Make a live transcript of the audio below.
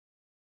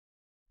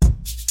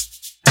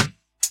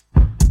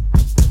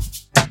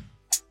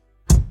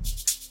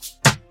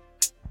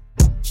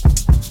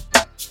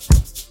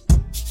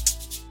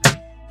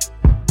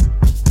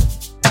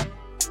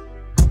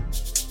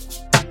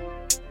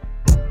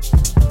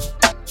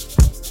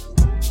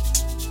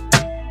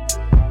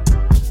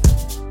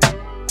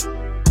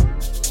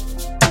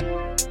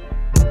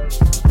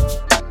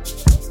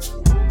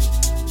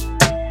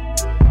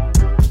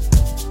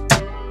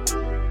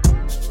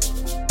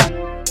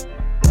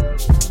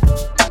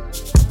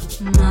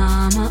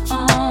Mama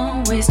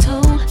always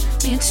told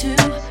me to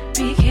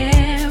be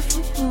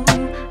careful who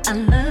I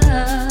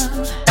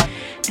love,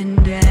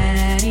 and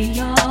Daddy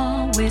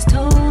always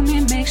told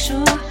me make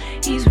sure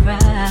he's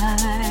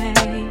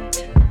right.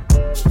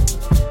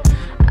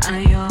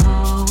 I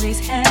always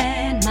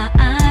had my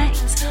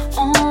eyes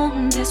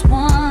on this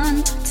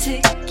one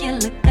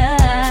particular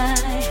guy.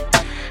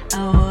 I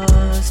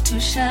was too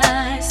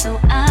shy, so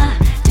I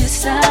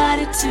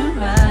decided to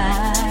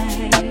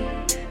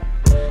write.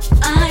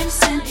 I'm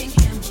sending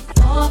him a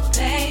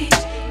 4-page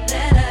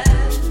letter,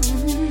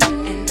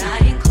 and I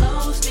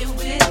enclosed it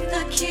with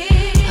a kiss.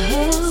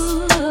 And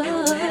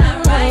when I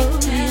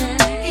write him,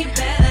 he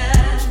better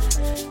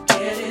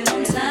get it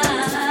on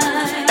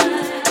time.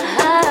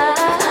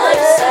 I'm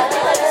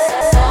sending him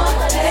a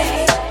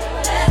 4-page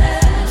letter,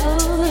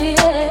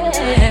 and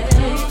I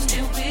enclosed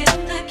it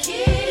with a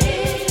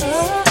kiss.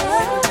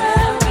 And when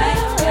I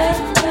write him,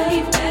 he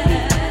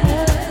better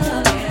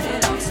get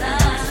it on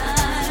time.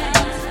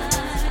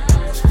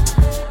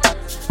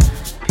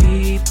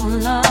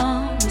 People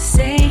always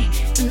say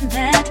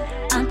that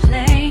I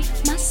play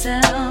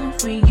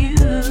myself for you.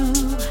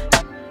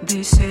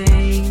 They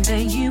say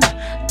that you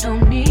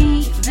don't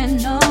even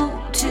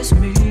notice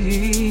me.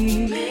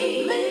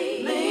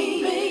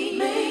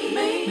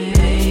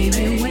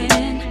 Maybe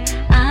when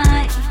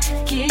I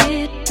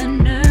get the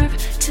nerve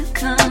to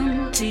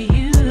come to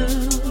you,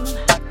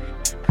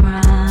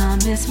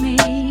 promise me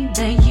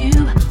that you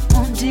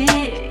won't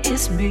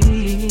diss me.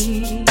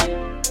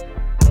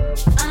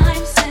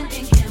 I'm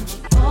sending him a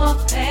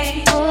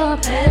 4-page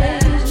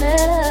letter,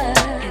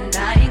 and I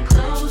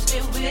enclosed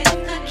it with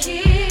a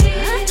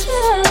kiss.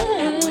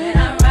 And when I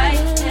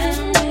write him,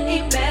 he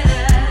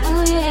better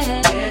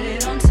get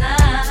it on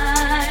time.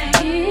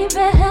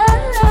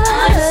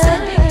 I'm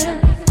sending him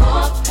a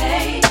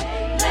 4-page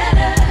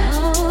letter,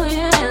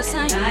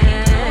 and I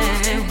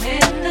enclosed it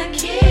with a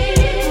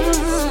kiss.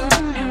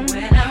 And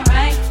when I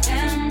write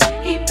him,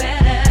 he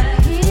better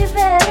get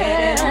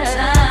it on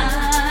time.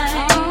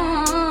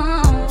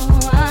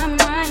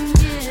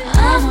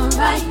 I'ma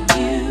write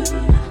you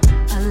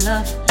a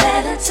love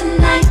letter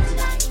tonight.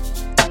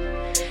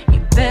 You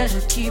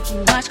better keep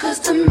watch, 'cause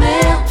the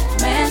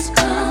mailman's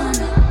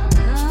coming.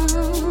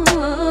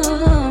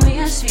 Oh,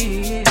 yes he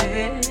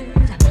is.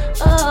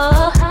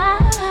 Oh,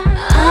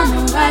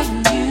 I'ma write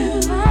you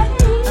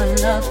a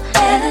love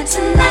letter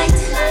tonight.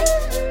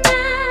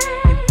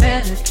 You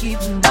better keep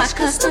watch,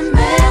 'cause the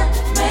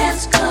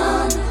mailman's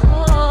coming.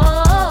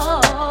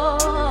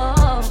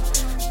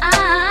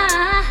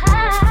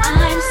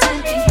 I'm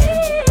sending him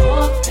a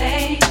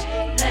 4-page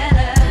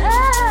letter,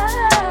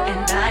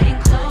 and I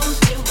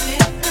enclosed it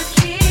with a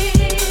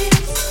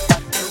kiss.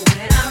 And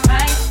when I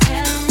write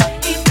him,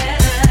 he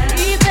better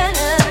get it on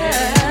time.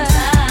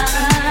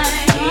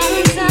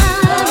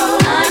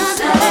 I'm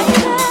sending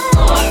him a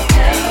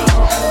 4-page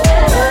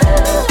letter,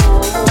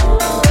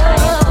 I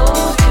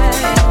enclosed it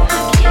with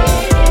a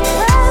kiss.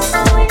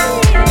 And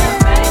when I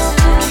write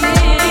him,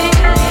 he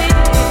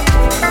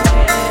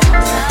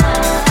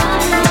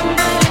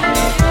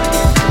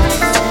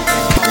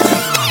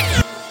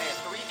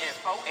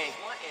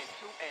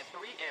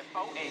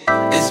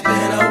It's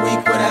been a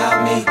week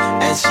without me,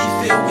 and she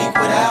feel weak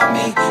without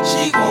me.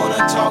 She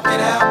wanna talk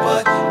it out,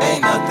 but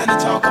ain't nothing to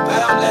talk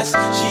about.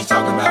 She's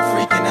talking about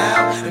freaking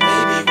out, and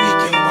maybe we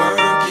can work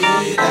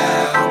it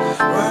out,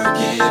 work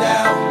it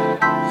out,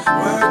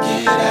 work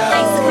it out.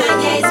 Thanks to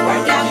Kanye's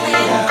workout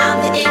plan, I'm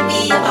the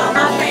envy of all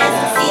my friends.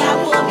 See how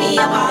pull me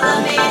a baller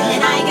man,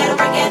 and I ain't gotta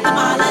work at the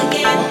mall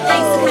again.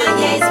 Thanks to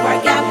Kanye's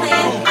workout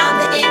plan, I'm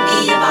the envy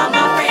of all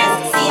my friends.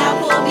 See how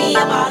pull me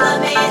a baller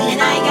man, and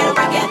I ain't gotta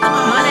work at the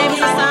mall. My name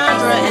is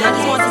Sandra, and I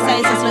just want to say,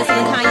 since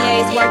listening to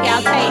Kanye's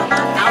workout tape,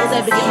 I was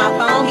able to get my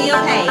phone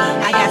bill paid.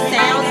 I got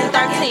sounds and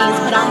 13s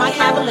put on my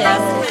cavalier,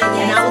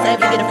 and I was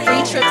able to get a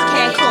free trip to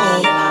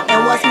Cancun. And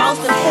what's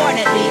most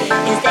importantly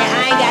is that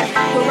I ain't got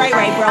with Ray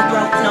Ray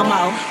broke no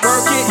more.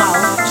 Work it, Mo,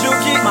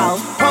 juke it, Mo,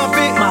 pump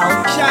it, Mo,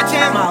 shot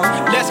time, Mo,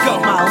 let's go,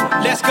 Mo,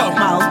 let's go,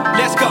 Mo,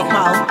 let's go,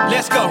 Mo,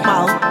 let's go,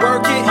 Mo,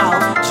 work it, Mo,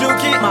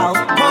 juke it, Mo,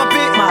 pump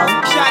it, Mo,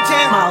 shot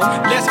time, Mo,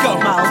 let's go,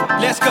 Mo,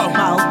 let's go,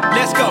 Mo,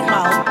 let's go,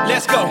 Mo,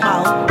 let's go, Mo,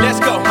 let's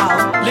go, Mo,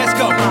 let's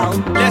go, Mo, let's go, Mo,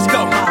 let's go, Mo, let's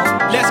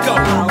go, let's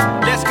go,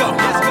 let's go, let's go,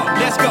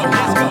 let's go,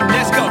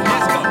 let's go,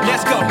 let's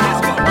go,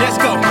 let's go, let's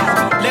go, let's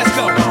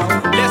go,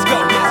 let's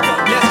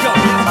go,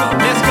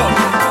 let's go, let's go,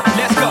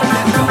 let's go,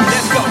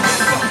 let's go,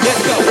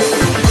 let's go, let's go.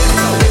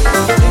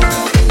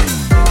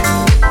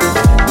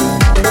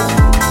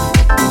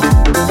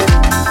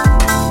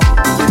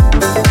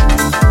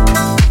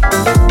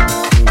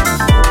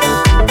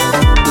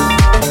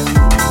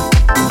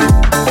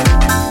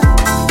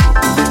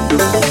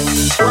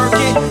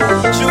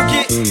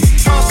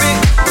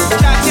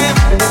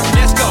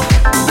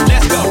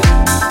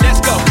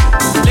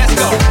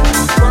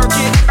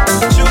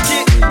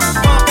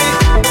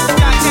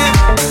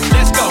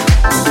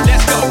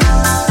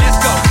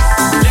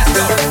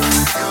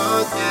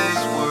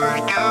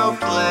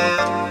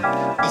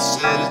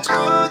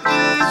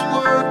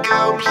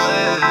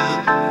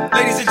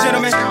 Ladies and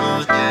gentlemen,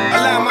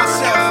 allow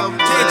myself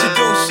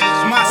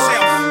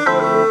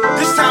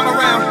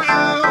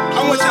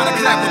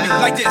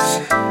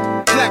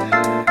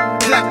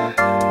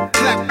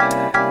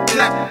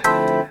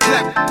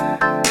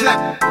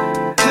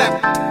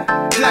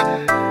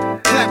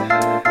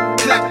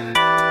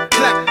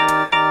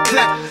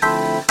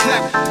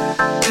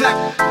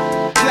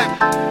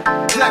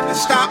Exactly.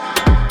 Stop.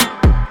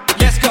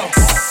 Let's go.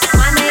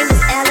 My name is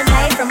Ella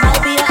May from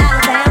Mobile,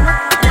 Alabama,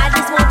 and I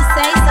just want to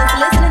say, since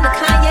listening to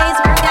Kanye's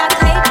workout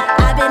tape,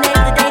 I've been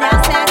able to date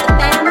outside the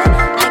family.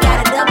 I got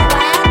a double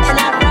wide, and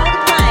I rode a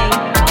plane.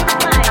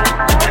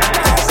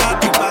 Esa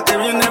tipa que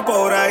viene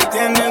por ahí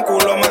tiene el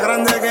culo más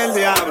grande que el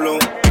diablo.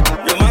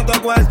 Yo mato a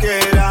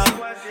cualquiera,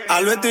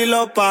 al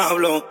estilo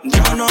Pablo.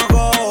 Yo no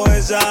cojo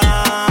esa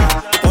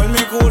por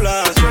mi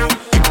culazo.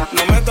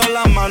 No meto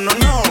la mano,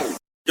 no.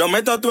 Yo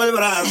meto tú el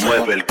brazo.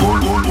 Mueve el culo.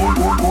 Mueve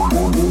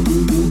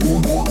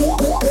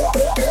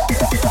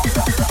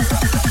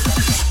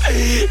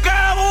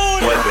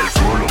el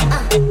culo.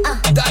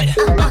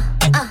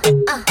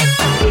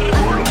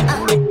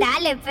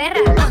 Dale,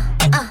 perra.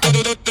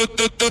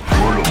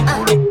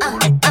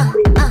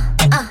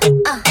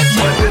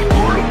 Mueve el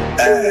culo.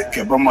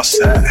 ¿Qué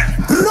vamos a hacer?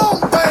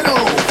 ¡Rómpelo!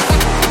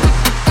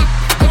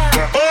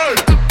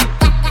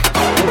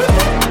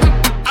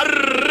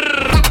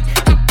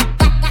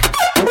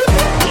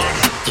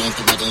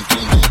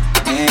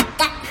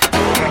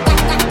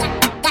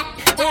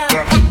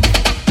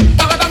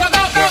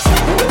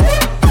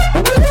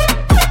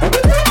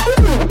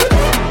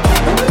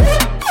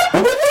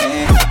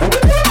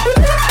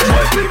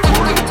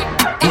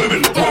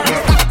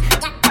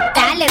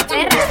 Dale,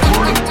 perra.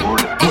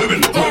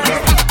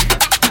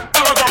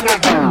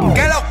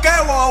 ¿Qué lo que,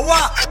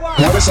 guagua?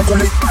 Mueve ese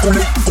culi.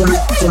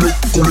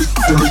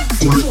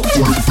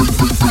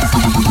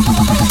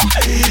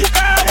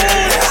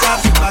 Esa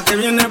tipa que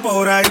viene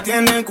por ahí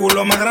tiene el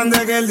culo más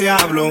grande que el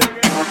diablo.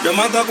 Yo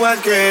mato a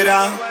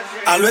cualquiera,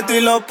 al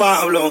estilo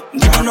Pablo.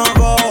 Yo no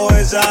cojo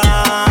esa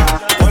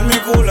por mi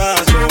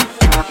culazo.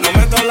 No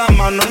meto la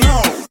mano,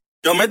 no.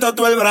 Yo meto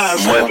tú el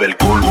brazo. Mueve el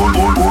culo.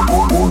 Mueve el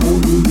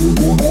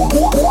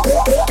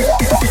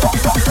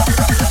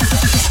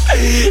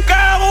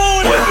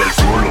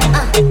culo.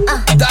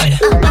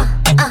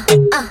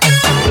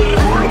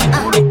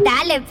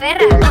 Dale,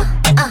 perra.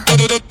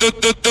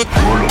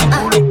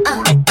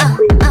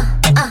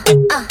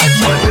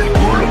 Mueve el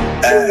culo.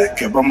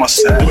 ¿Qué vamos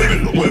a hacer?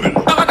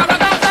 Muévelo.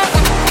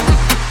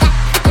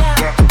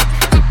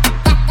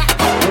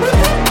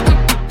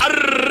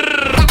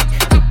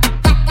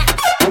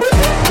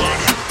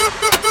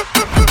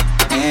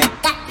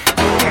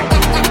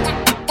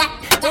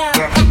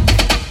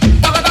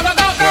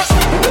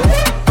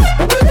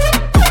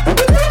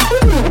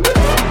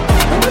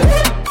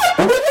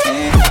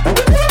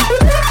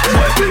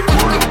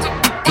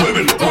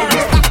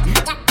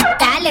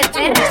 Dale,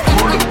 perra.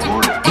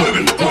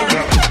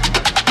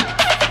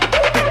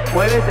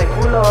 Mueve ese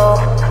culo.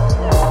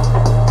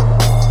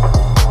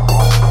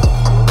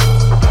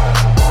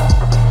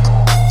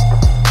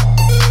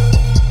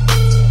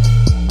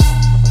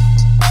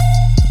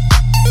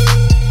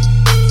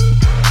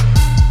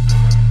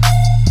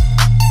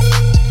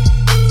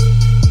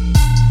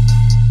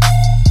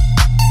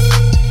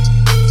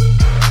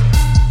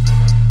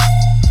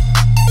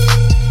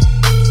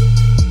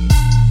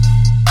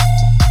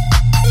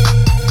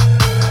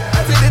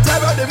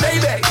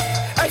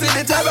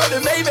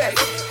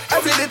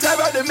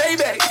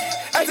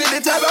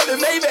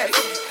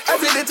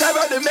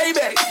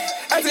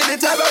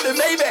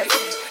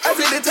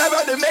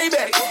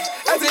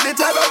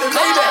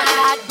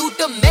 I do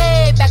the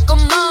Maybach on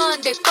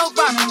Monday,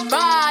 Ferrari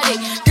Friday.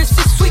 This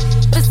is sweet,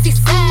 pussy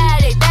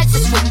Saturday. That's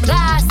just what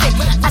I say.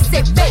 I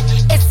say, babe,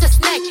 it's a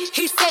snack.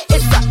 He say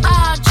it's an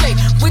entree.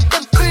 With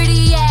them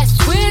pretty ass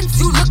twins,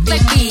 you look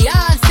like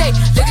Beyonce.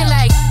 Looking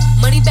like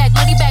money back,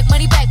 money back,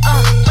 money back,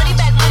 money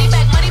back, money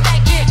back, money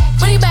back, yeah.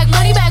 Money back,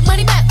 money back,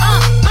 money back,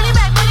 money back, money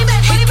back, money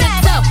back. He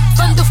can tell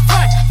from the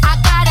front, I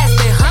got ass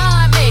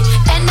behind me,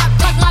 and I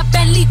park my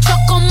Bentley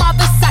truck on my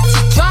Versace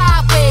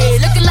driveway.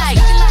 Looking like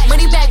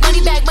money back,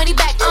 money back, money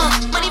back,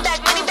 money back,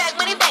 money back,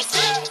 money back,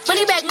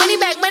 money back, money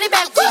back, money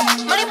back, woo.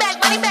 Money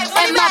back, money back, money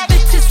back. And my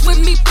bitches with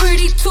me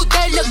pretty too.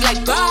 They look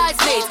like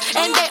bridesmaids,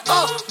 and they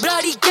all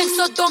bloody gang,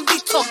 so don't be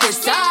talking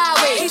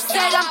sideways. He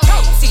said I'm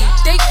protein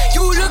thick,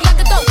 you look like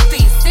a dope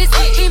piece.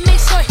 He make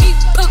sure he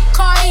put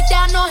Cardi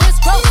down on his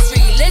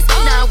grocery list.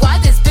 Now why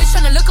this bitch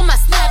tryna look at my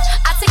snap?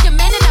 I take your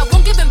man and I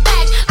won't give him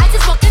back. I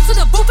just walk into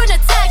the booth and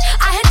attack.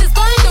 I hit this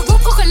gun and the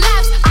roof could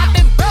collapse. I've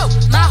been broke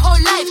my whole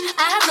life.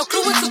 I have no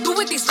clue what to do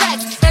with these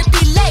racks. They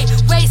be late,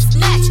 waist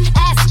snatch,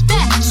 ass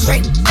fat,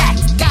 straight back.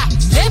 Got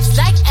lips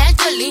like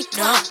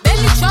Angelina,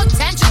 belly truck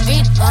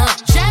tangerine.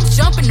 Jams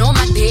jumping on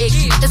my dick.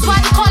 That's why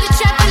they call it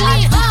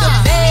trampoline. The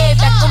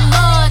Maybach on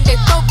Monday,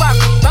 Ferrari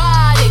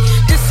Friday.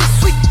 This is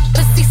sweet,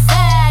 pussy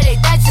Saturday.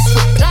 That's just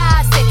what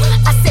I say.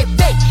 I say,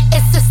 babe,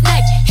 it's a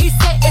snack. He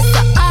say it's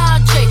an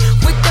entree.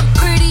 With them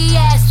pretty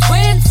ass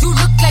twins, you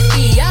look like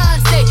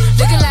Beyonce.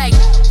 Looking like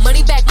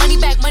money back, money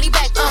back, money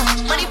back,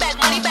 money back,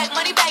 money back,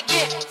 money back,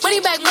 yeah. Money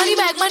back, money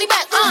back, money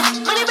back, money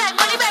back, money back,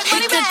 money back.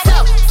 He can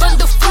tell from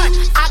the front,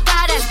 I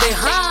got ass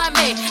behind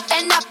me,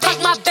 and I park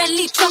my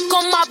Bentley truck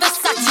on my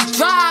Versace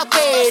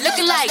driveway.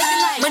 Looking like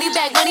money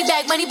back, money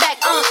back, money back,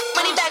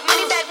 money back,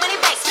 money back, money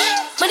back,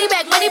 money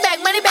back, money back,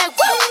 money back,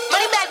 woo.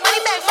 Money back,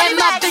 money back, money back. And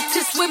my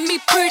bitches with me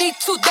pretty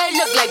too. They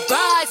look like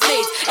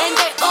bridesmaids, and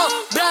they all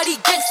bloody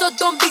gang, so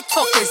don't be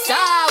talking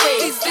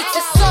sideways. These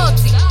bitches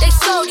salty, they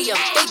sodium,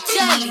 they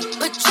jelly,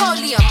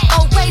 petroleum.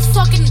 Always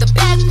talking in the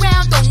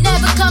background, don't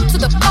never come to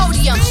the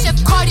podium. Chef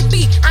Cardi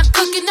B, I'm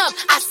cooking up.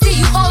 I see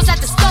you hoes at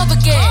the stove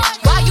again.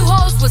 While you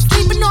hoes was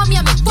sleeping on me,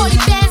 I made 40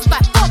 bands by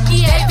 4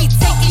 p.m. They be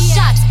taking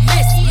shots,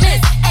 miss,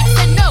 X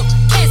and O,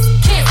 kiss.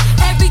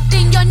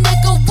 Everything your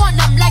nigga want,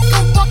 I'm like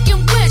a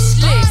walking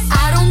wish list.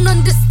 I don't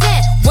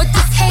understand what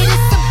this hate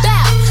is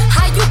about.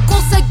 How you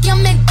gon' suck your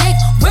man dick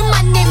with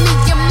my name in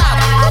your mouth?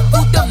 I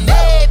do the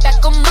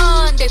Maybach on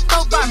Monday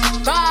for our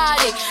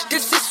Friday.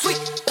 This is sweet,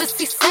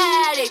 pussy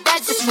Saturday.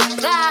 That's just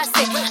what I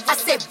say. I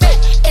say, babe,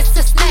 it's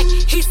a snack.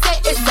 He say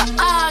it's an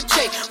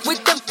entree.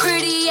 With them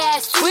pretty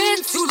ass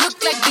twins, you look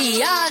like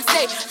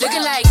Beyonce.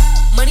 Looking like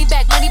money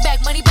back, money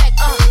back, money back,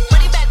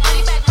 money back,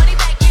 money back, money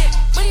back, yeah.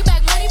 Money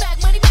back, money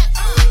back, money back,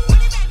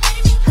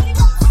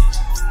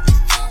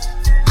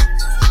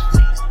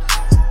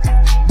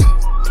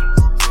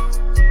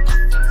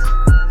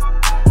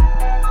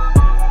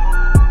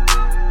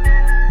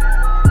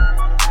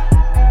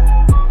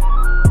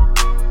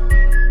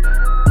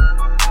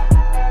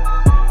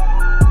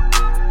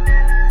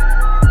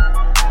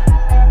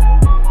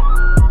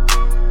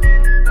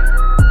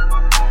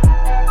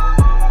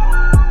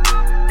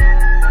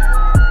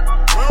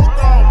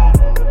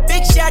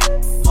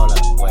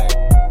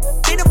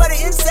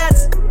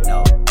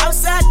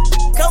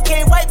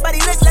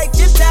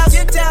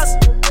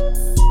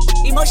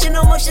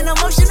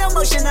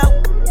 emotional.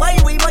 Why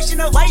you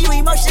emotional? Why you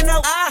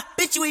emotional? Ah,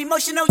 bitch, you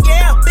emotional,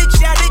 yeah. Big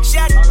shot, big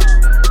shot.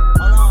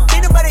 Hold on.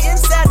 Ain't nobody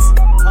inside.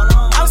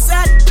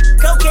 Outside,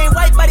 cocaine,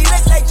 white body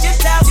look like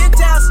Gentiles.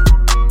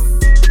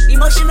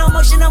 Emotional.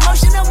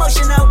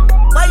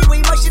 Why you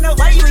emotional?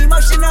 Why you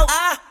emotional?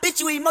 Ah, bitch,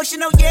 you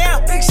emotional, yeah.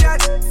 Big shot.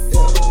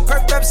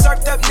 Perked up,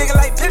 surfed up, nigga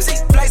like Pepsi.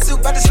 Flight suit,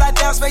 about to slide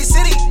down Space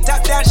City.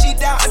 Top down, she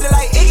down, under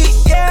like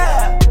Iggy,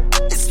 yeah.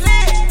 It's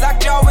lit.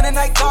 Lockjaw when the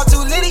night call too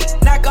litty.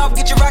 Knock off,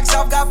 get your rocks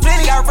off, got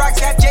plenty. Got rocks,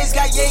 got J's,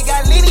 got Ye,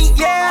 got Liddy,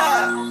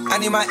 yeah. I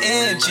need my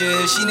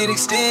inches, she need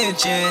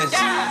extensions.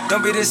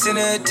 Don't be the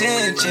center of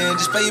attention,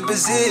 just play your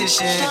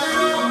position.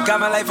 Got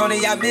my life on the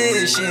yacht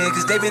mission,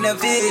 cause they been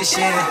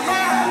efficient.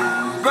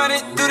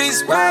 Running through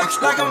these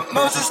rocks like I'm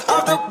Moses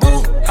off the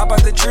boot. Hop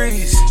out the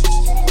trees,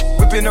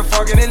 whipping the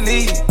fork and then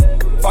leave.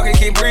 Fucking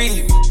can't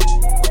breathe.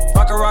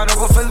 Fuck around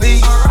over for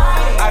leave.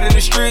 Out in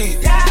the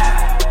street,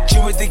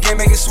 chew with the game,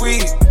 make it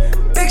sweet.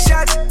 Big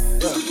shots,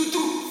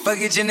 fuck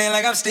it your name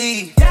like I'm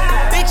Steve.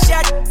 Big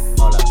shot,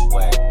 hold up,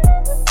 wait.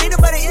 Ain't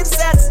nobody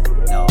inside,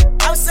 no.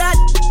 Outside,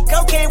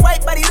 cocaine,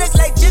 white body look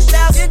like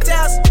Gentiles.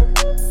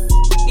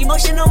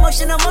 Emotional.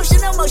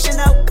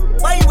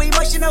 Why you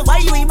emotional? Why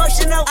you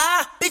emotional?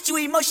 Ah, bitch, you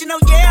emotional,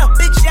 yeah.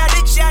 Big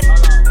shot.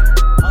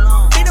 Hold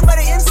on. Ain't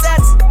nobody inside,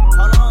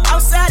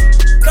 outside,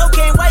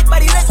 cocaine, white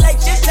body look like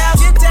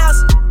Gentiles.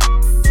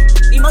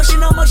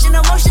 Emotional.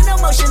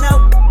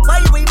 Why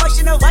you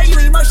emotional? Why you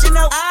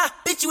emotional? Ah,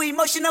 bitch, you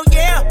emotional,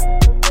 yeah.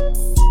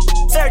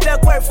 Served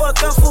up work for a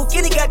kung fu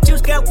kitty. Got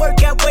juice, got work,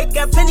 got weight,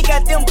 got plenty.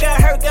 Got them,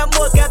 got hurt, got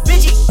more, got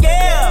bitchy,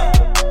 yeah.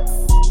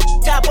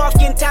 Top off,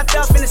 getting topped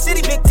off in the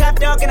city. Big top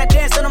dog, and I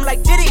dance on them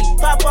like Diddy.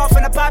 Pop off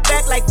and I pop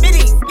back like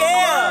Biddy,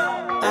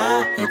 yeah.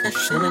 I hit the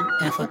ceiling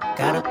and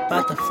forgot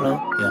about the flow,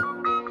 yeah.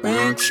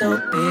 Ring so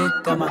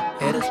big, got my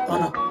headers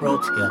on the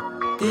ropes, yeah.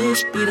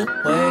 This be the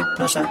way,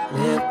 plus I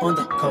live on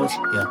the coast,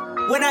 yeah.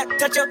 When I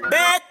touch a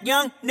bag,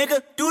 young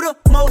nigga do the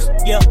most,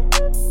 yeah.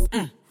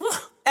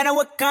 And I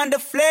what kind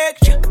of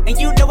flex, yeah. And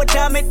you know what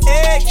time it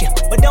is, yeah.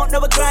 But don't know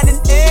what grinding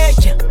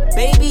is, yeah.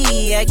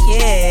 Baby, I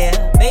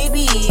care,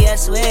 baby, I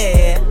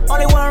swear.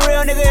 Only one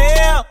real nigga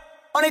here,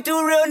 only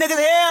two real niggas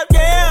here,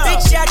 yeah.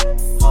 Big shot,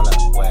 hold up,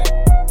 wait.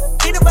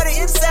 Ain't nobody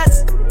inside,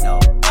 no.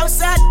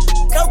 Outside,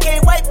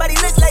 cocaine, white body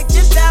look like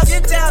Gentiles.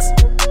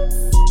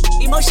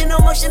 Emotional.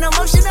 Why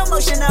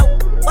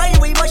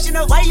you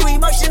emotional? Why you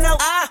emotional?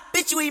 Ah,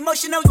 bitch, you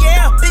emotional,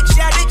 yeah. Big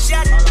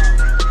shot.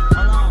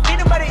 Hold on. Ain't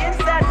nobody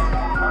inside,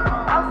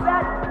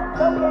 outside,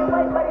 cocaine,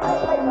 white body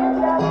look like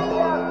Gentiles.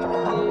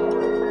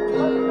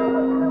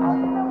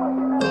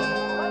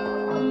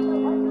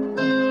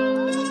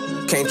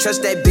 Can't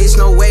trust that bitch,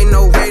 no way,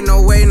 no.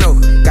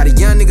 Got a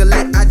young nigga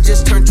lit, I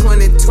just turned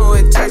 22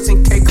 and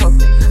Tyson K-Cup.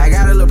 I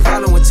got a little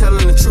problem with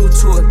telling the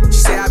truth to her. She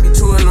say I be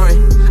too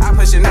annoying. I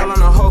put Chanel on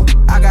the hoe.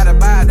 I gotta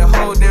buy the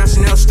whole damn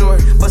Chanel store.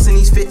 Bustin'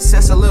 these fits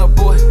since a little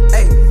boy.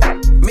 Hey,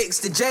 mix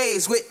the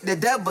J's with the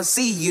double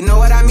C, you know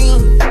what I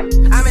mean?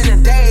 I'm in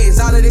the days,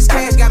 all of this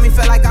cash got me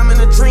feel like I'm in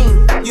a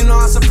dream. You know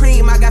I'm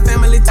supreme, I got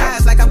family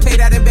ties like I'm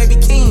K-Dot and Baby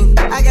King.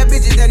 I got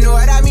bitches that know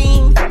what I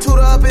mean.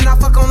 Tutor up and I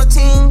fuck on the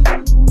team.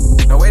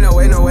 No way.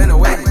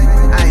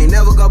 I ain't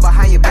never go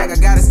behind your back. I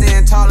gotta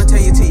stand tall and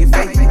tell you to your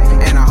face.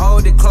 And I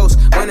hold it close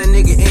when a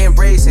nigga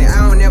embrace it.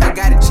 I don't never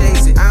gotta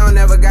chase it. I don't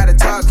never gotta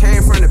talk,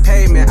 came from the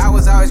pavement. I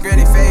was always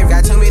granted favor.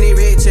 Got too many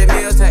rich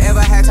meals to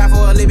ever have time for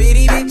a little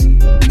bitty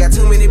bitch. Got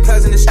too many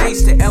plugs in the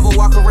streets to ever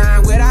walk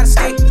around without a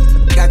stick.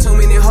 Got too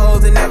many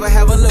hoes to never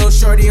have a little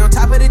shorty on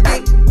top of the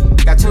dick.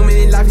 Got too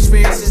many life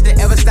experiences to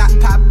ever stop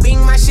popping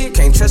my shit. shit.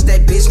 Can't trust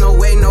that bitch, no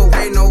way, no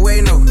way, no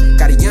way, no.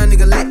 Got a young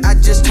nigga lit, I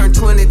just turned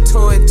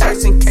 22 and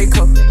Turks and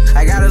K-Cup.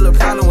 I got a little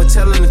problem with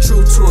telling the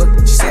truth to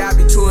her. She say I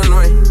be too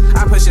annoying.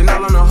 I push it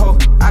all on the hoe.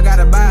 I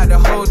gotta buy the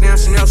whole damn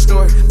Chanel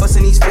store.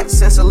 Bustin' these bitches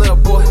since a little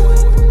boy.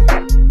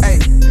 Hey,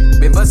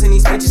 been bustin'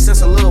 these bitches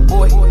since a little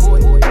boy.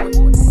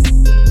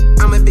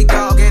 I'm a big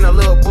dog and a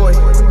little boy.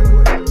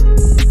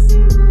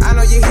 I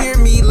know you hear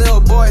me,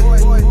 little boy,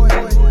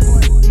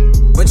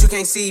 but you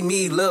can't see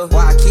me, look.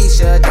 Why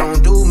Keisha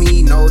don't do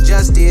me no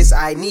justice?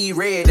 I need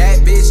red. That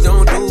bitch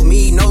don't do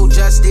me no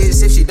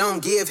justice if she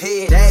don't give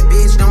head. That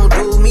bitch don't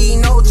do me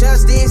no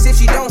justice if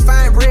she don't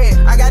find bread.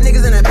 I got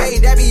niggas in the bay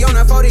that be on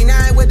the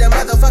 49 with the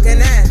motherfucking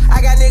 9.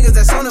 I got niggas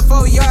that's on the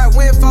 4 yard,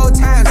 win 4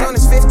 times on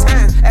his 5th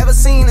time. Ever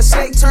seen a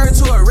snake turn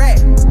to a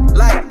rat?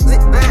 Like,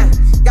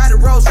 got a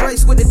Rolls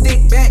Royce with a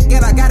thick back,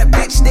 yet I got a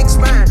big stick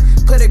spine.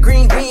 Put a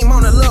green beam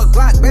on a little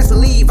Glock, best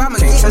believe I'ma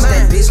get mine. Can't trust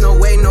that bitch, no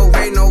way, no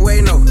way, no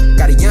way, no.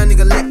 Got a young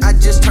nigga lit, I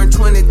just turned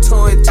 22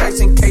 and Turks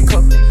and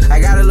K-Cup. I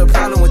got a little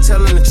problem with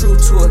telling the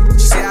truth to her.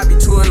 She say I be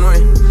too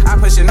annoying. I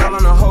push it all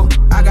on the hoe.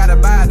 I gotta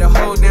buy the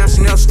whole damn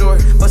Chanel store.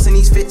 Bustin'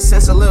 these fits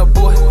since a little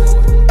boy.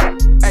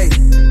 Hey,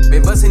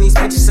 been bustin' these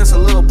bitches since a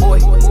little boy.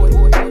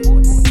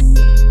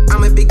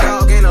 I'm a big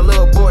dog and a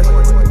little boy.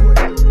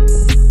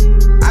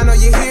 I know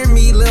you hear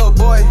me, little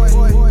boy,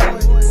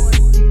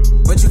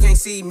 but you can't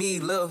see me,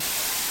 little.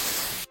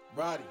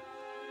 Roddy,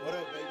 what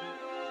up, baby?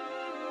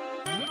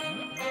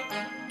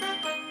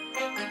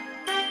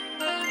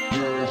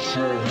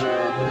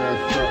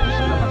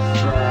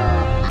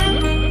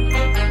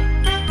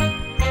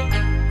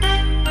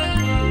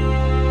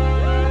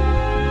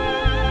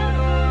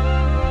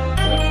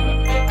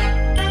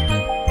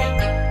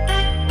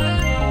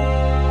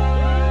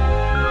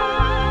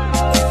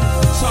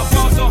 So I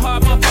fall so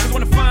hard, motherfuckers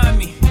wanna find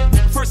me.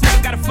 First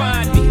nigga gotta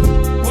find me.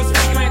 What's the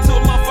plan to a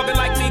motherfucker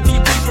like me? Can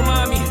you please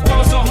remind me?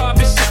 Fall so hard,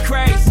 this shit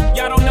crazy.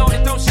 Y'all don't know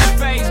that, don't shit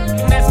phase.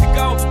 And that's to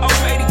go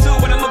over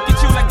 82 when I look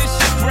at you like this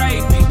shit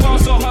great. Fall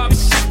so hard,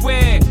 this shit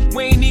weird.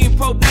 We ain't even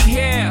Pope be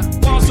here.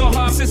 Fall so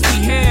hard since we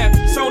here.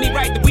 It's only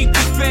right that we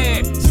be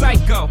fair.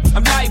 Psycho,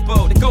 I'm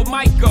libo to go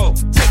Michael.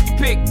 Take your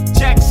pick,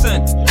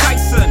 Jackson,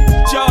 Tyson,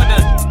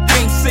 Jordan,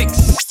 Game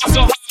 6.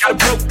 So hard, got a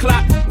broke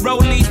clock.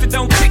 Rollies that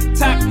don't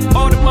tick-tock.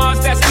 All the Mars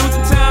that's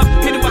losing time.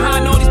 Hidden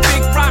behind all these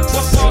big rocks.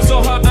 What fall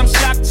so hard, I'm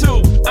shocked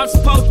too. I'm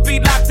supposed to be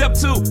locked up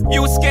too.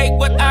 You escape,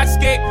 but I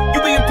escape.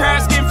 You be in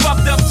Paris getting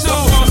fucked up too.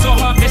 What fall so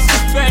hard, this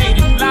shit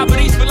faded.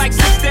 Liberties for like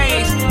 6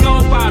 days.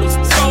 Gold bottles,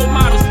 soul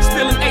models.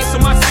 Spilling ace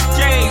on my 6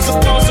 J's.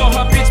 What fall so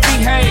hard, bitch,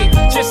 behave.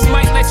 Just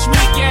might let you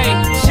eat, yay.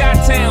 Shot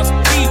towns,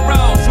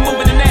 B-rolls,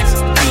 moving the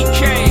next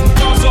BK.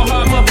 Fall so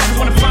hard, motherfuckers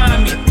wanna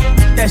find me.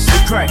 That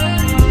shit crack.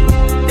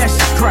 That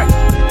shit crack.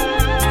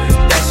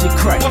 That shit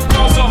crack. What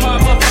fall so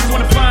hard, motherfuckers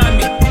wanna find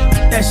me.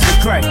 That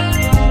shit crack.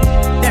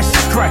 That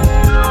shit crack.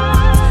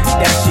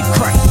 That shit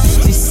crack.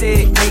 She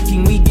said, hey,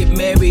 can we get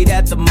married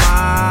at the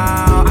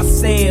mall? I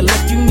said,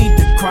 look, you need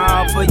to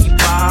crawl for your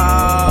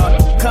ball.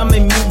 Come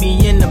and meet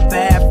me in the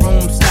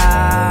bathroom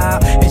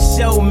style and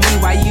show me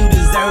why you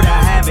deserve to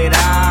have it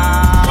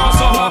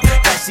all.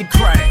 That shit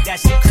crack. That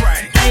shit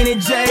crack. Ain't it,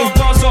 Jay?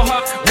 What so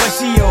hard? What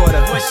she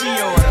order? What she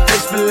order?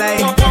 Fish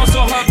fillet. What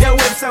so hard? That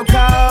whip so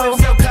cold.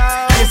 Whip so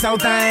cold. This whole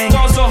thing.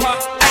 What so hard?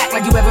 Act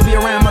like you ever be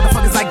around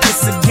motherfuckers like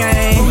this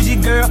again. Who's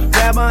your girl?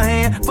 Grab her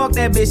hand. Fuck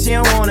that bitch, she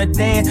don't wanna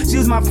dance. She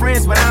was my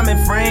friends, but I'm in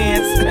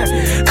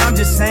France. I'm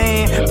just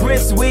saying,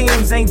 Prince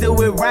Williams ain't do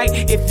it right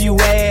if you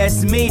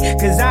ask me.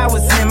 Cause I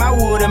was him, I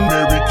would've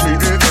married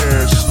Kate and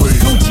Ashley.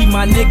 Gucci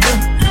my nigga,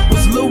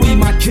 was Louis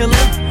my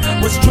killer?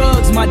 Was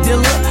drugs my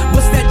dealer?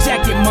 What's that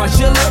jacket,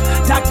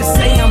 Margiela? Doctors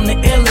say I'm the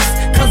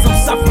illest, cause I'm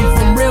suffering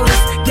from realness.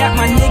 Got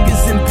my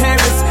niggas in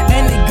Paris,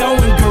 and they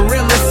going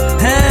gorillas.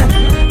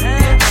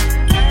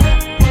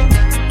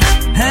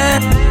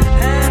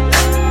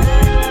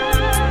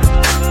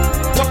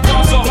 What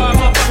fall so hard,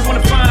 motherfuckers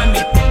wanna find me.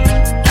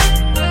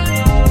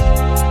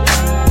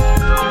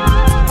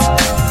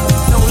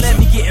 Don't let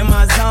me get in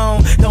my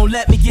zone. Don't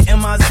let me get in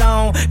my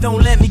zone.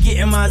 Don't let me get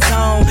in my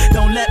zone.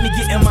 Don't let me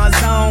get in my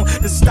zone.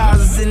 The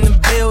stars is in the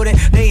building.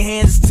 They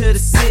hands to the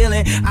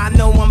ceiling. I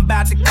know I'm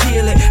about to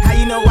kill it. How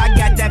you know I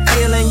got that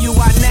feeling? You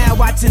are now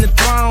watching the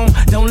throne.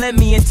 Don't let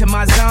me into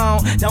my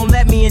zone. Don't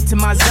let me into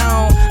my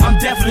zone. I'm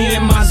definitely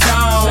in my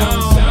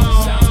zone.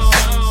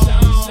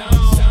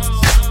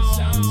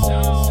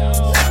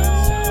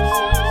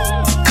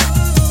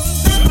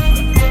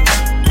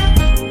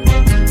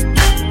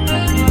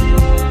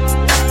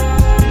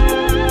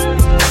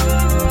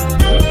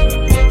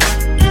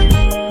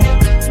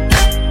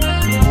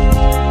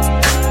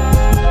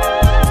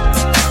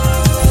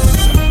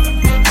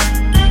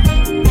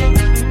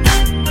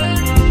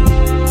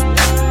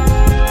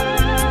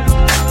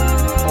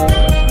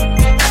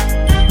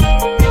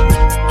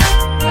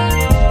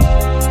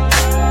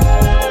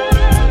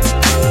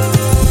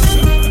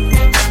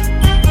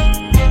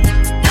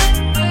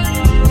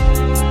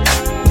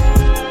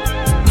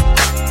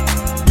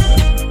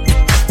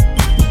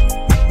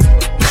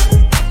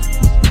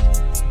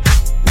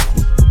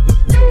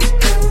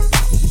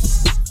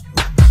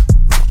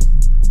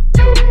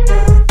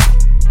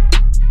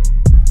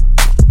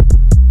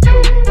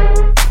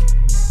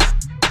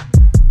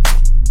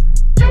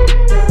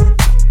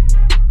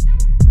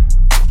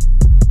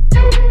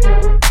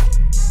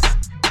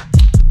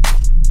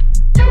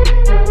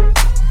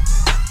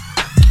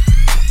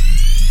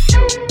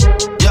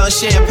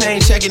 champagne,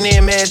 checking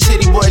in, man.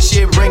 Titty boy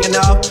shit ringing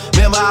off.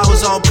 Remember I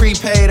was on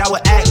prepaid, I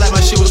would act like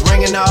my shit was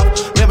ringing off.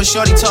 Remember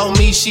Shorty told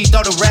me she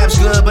thought the rap's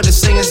good, but the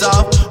singing's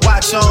off.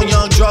 Watch on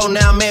Young Dro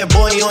now, man,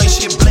 boy, you ain't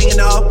shit blinging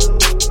off.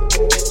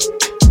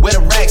 Where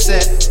the racks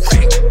at?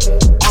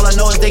 All I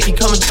know is they keep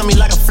coming to me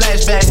like a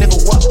flashback, nigga.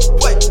 What?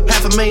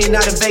 $500,000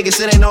 out in Vegas,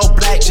 it ain't no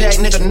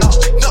blackjack, nigga. No.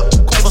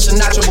 Quavo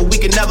Sinatra, but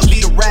we can never be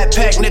the Rat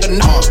Pack, nigga.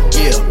 No.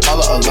 Yeah,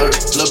 color alert.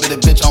 Little bit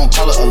of bitch on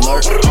color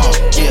alert.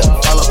 Yeah,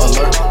 color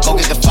alert. Go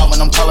get the file when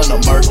I'm calling a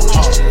murk.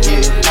 Yeah,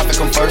 traffic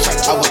come first.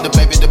 I with the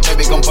baby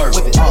come first.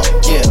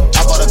 Yeah,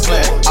 I bought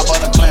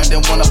a clan,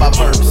 then one of my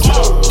perks.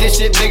 This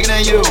shit bigger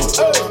than you.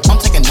 I'm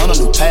taking on a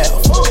new path,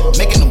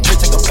 making them bitch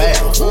take a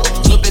bath.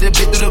 Little bit of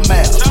bit through the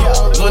math.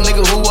 Little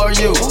nigga, who are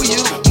you?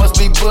 Must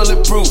be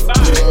bulletproof.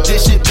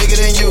 This shit bigger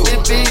than you.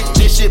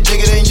 This shit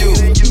bigger than you.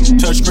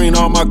 Touchscreen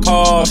on my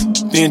cars,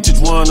 vintage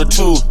 1 or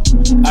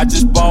 2. I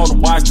just bought a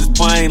watch this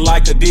plane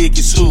like a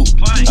Dickie suit.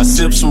 I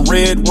sipped some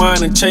red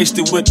wine and chased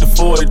it with the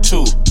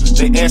 42.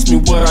 They asked me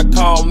what I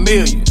call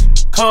millions.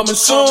 Coming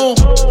soon,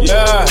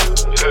 yeah.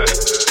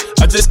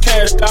 I just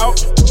cashed out.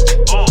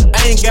 I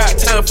ain't got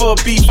time for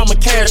a beef, I'm a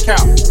cash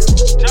cow.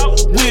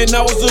 When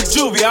I was a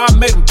juvie, I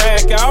made him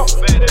back out.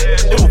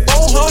 It was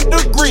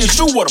 400 degrees,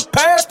 you would've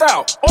passed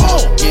out.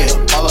 Yeah,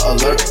 color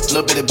alert.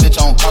 Little bit of bitch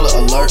on color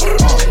alert.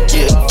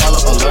 Yeah,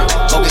 color alert.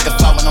 Go get the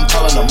file when I'm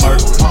calling a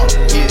murk.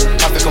 Yeah,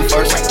 traffic come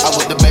first. I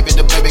with the baby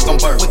come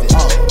first.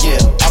 Yeah,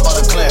 I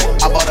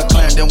bought a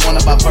clan, then one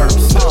of my perks.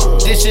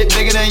 This shit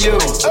bigger than you.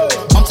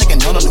 I'm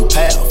taking on a new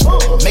path,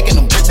 making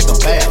them bitch take a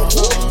bath.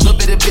 Little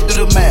bit of bit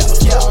through the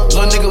math.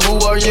 Little nigga, who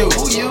are you?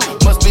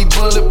 Must be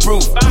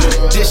bulletproof.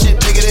 This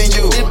shit bigger than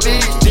you.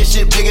 This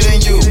shit bigger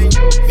than you.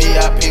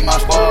 VIP my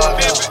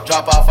squad,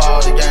 drop off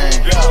all the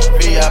game.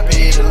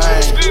 VIP the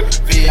lane,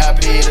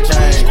 VIP the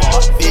chain.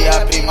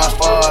 VIP my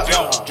squad,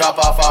 drop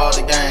off all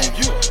the game.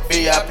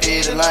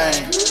 VIP the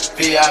lane,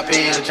 VIP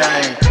the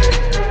chain.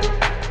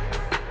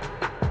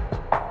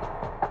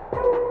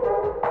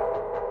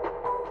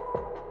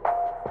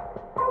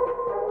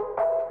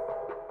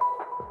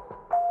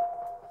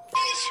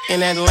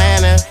 In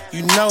Atlanta,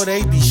 you know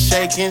they be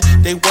shaking.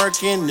 They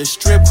work in the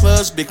strip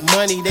clubs, big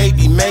money they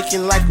be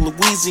making like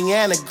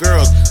Louisiana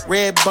girls.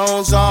 Red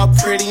bones all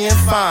pretty and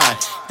fine.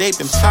 They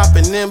been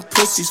popping them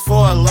pussies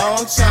for a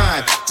long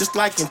time, just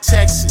like in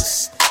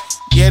Texas.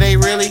 Yeah, they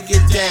really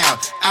get down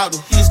out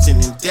in Houston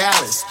and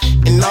Dallas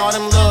and all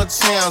them little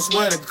towns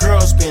where the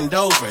girls bend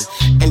over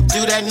and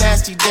do that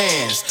nasty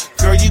dance.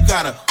 Girl, you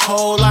got a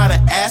whole lot of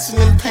ass in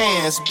them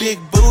pants, big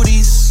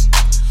booties.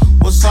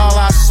 Was all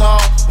I saw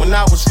when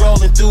I was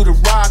rolling through the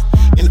rock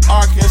in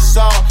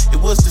Arkansas. It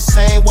was the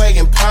same way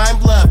in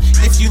Pine Bluff.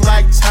 If you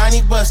like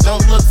tiny butts,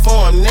 don't look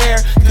for them there,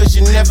 cause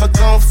you're never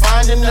gonna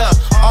find enough.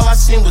 All I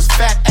seen was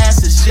fat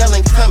asses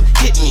yelling, come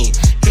hit me.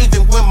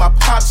 Even when my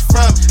pops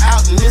from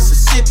out in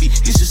Mississippi,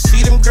 you should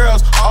see them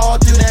girls all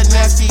do that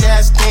nasty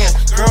ass dance.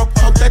 Girl,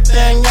 poke that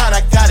thing out,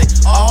 I got it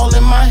all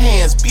in my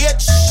hands.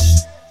 Bitch,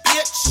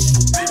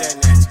 do that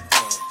nasty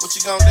dance. What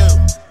you gonna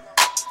do?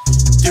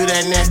 Do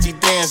that nasty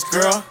dance,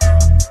 girl.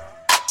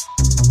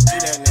 Do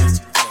that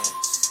nasty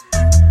dance.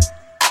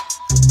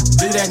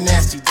 Do that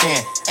nasty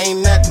dance.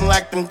 Ain't nothing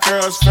like them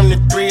girls from the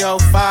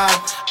 305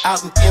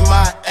 out in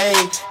MIA.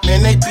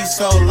 Man, they be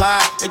so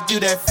live. They do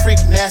that freak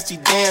nasty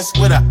dance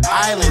with an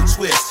island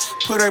twist.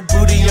 Put her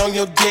booty on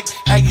your dick,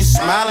 how you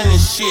smiling and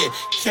shit.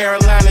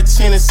 Carolina,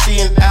 Tennessee,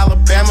 and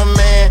Alabama,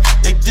 man,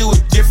 they do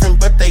it different,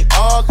 but they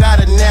all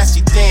got a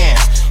nasty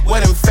dance.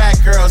 Where them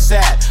fat girls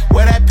at?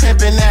 Where that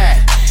pimpin'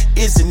 at?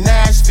 Is it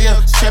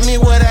Nashville? Tell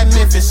me where that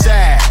Memphis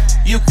at.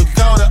 You could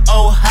go to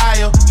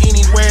Ohio,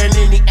 anywhere in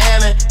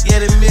Indiana.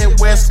 Yeah, the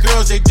Midwest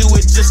girls, they do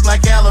it just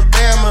like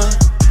Alabama.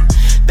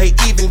 They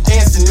even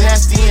dancing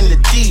nasty in the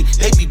D.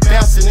 They be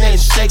bouncing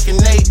and shaking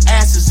they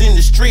asses in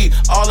the street.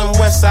 All them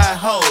West Side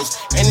hoes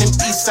and them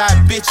East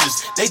Side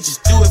bitches, they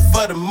just do it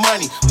for the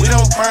money. We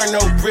don't burn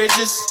no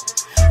bridges.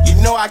 You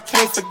know I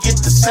can't forget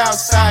the South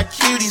Side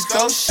cuties.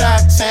 Go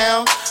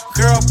Chi-Town,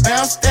 girl,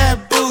 bounce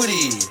that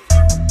booty.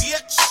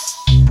 Bitch.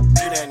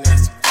 Do that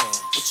nasty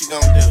dance. What you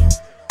gonna do?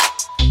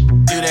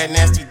 Do that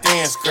nasty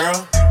dance,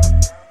 girl.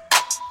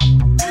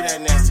 Do that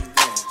nasty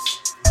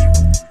dance.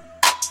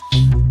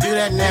 Do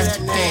that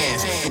nasty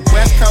dance. The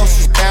West Coast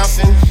is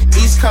bouncing,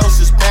 East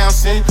Coast is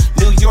bouncing,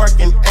 New York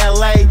and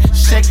LA,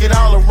 shake it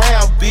all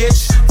around,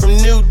 bitch. From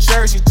New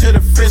Jersey to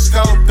the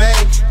Frisco Bay,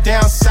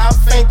 down south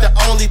ain't the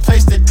only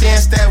place to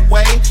dance that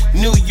way.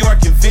 New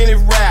York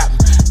invented rap,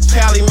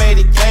 Cali made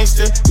it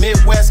gangster,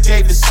 Midwest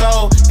gave it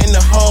soul, and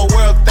the whole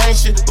world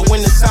thanks you. But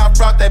when the South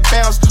brought that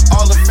bounce,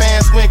 all the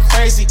fans went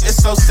crazy.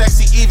 It's so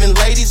sexy, even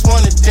ladies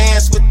wanna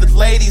dance with the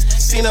ladies.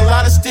 Seen a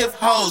lot of stiff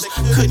hoes,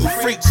 couldn't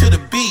freak to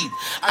the beat.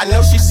 I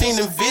know she seen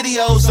them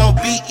videos on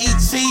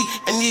BET,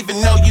 and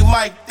even though you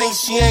might think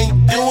she ain't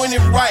doing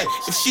it right.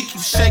 If she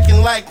keeps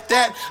shaking like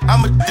that,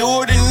 I'ma do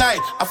her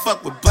tonight. I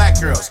fuck with black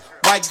girls,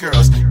 white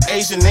girls,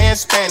 Asian and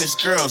Spanish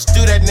girls.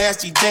 Do that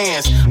nasty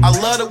dance. I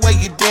love the way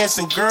you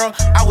dancing, girl.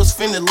 I was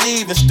finna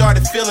leave and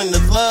started feeling the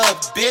love,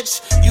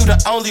 bitch. You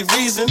the only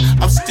reason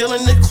I'm still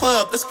in the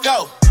club. Let's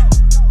go.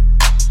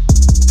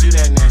 Do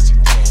that nasty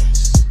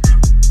dance.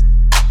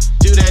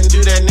 Do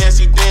that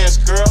nasty dance,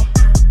 girl.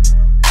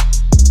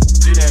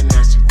 Do that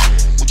nasty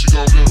dance. What you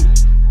gonna do?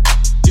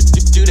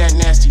 Do that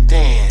nasty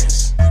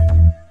dance.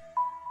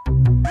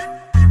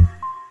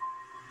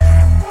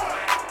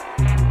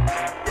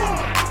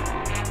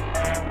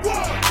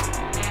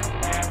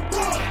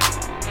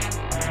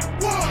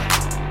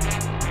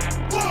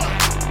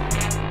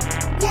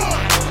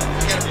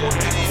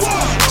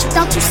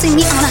 Don't you see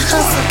me on a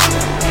hustle?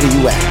 Where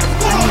you at?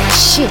 I ain't that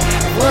shit.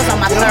 Was on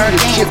my third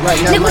dance.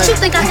 Right now, nigga, what man. you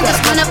think I can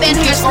just run up in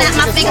here, snap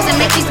my fingers, and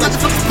make these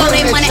motherfuckers throw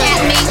their money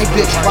at me? Hey,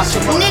 bitch, watch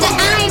your mother. Nigga,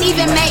 I ain't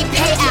even made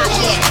payout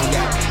yet.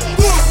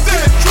 Walk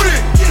that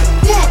trick,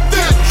 walk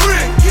that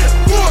trick,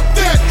 walk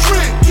that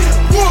trick,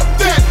 walk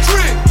that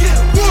trick,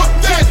 walk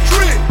that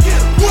trick,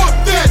 walk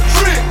that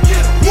trick,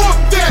 walk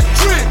that trick, walk that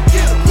trick,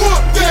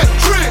 walk that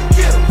trick,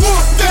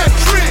 walk that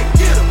trick,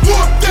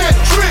 walk that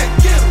trick,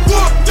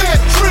 walk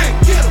that trick,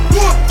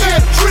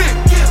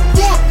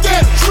 walk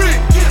that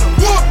trick,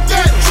 walk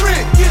that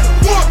trick,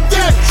 walk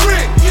that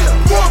trick,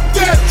 walk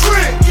that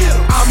trick.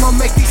 I'ma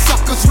make these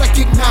suckers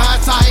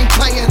recognize I ain't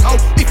playing ho.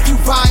 If you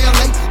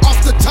violate off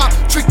the top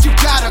trick, you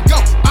gotta go.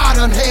 I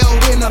done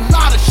held in a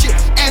lot of shit,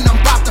 and I'm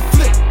about to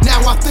flip.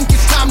 Now I think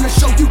it's time to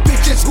show you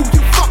bitches who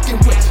you fucking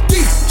with.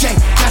 DJ,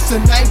 that's the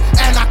name,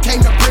 and I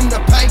came to bring the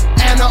pain.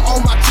 Anna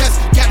on my chest,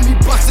 got me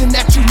bustin'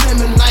 at you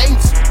lemon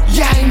lanes.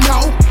 Yeah, I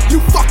know, you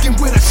fucking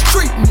with a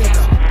street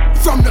nigga.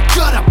 From the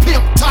gutter,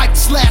 pimp type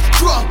 /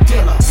 drug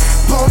dealer.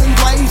 Born and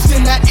raised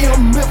in that ill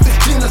Memphis,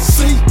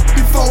 Tennessee.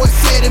 Before it's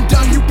said and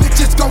done, you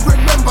bitches gon'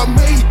 remember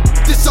me.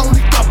 This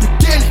only the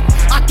beginning,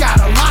 I got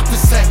a lot to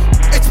say.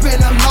 It's been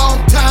a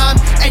long time,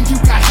 and you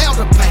got hell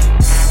to pay.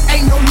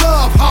 Ain't no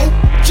love, ho,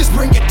 just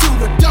bring it to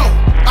the door.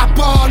 I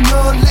bar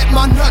none, let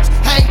my nuts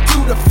hang to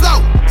the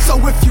floor. So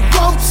if you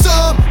want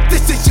some,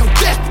 this is your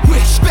death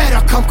wish. Better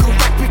come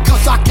correct,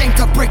 because I came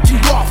to break you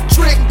off,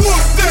 trick.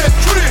 Walk that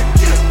trick,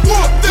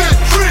 walk that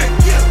trick,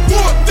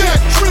 walk that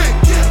trick,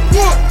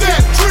 walk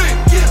that trick,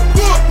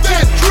 walk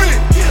that trick,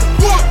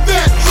 walk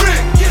that trick, walk that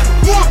trick,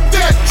 walk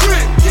that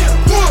trick,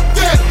 walk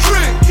that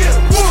trick,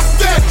 walk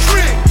that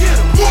trick,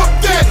 walk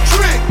that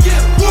trick,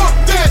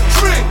 walk that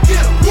trick,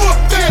 walk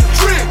that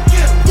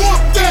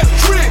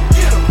trick,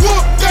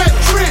 walk that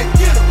trick,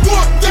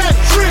 walk that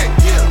trick,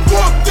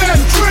 walk that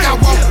trick. I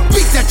won't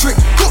beat that trick,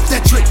 walk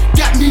that trick.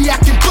 Got me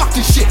acting buck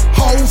and shit.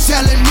 Hoes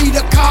telling me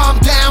to calm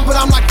down, but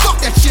I'm like, fuck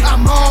that shit.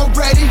 I'm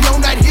already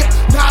on that hip.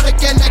 Not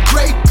again that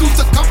Grey Goose.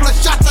 A couple of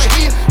shots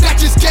ahead, that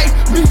just gave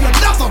me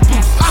another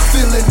boost. I'm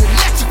feeling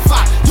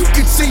electrified. You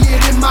can see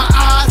it in my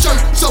eyes. Shirt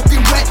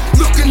soaking wet,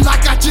 looking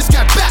like I just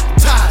got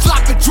baptized.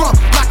 Like a drum,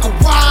 like a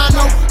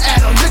rhino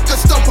at a liquor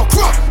store. A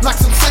crunk, like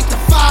some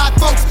sanctified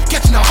folks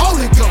catching the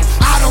Holy Ghost.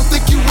 I don't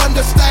think you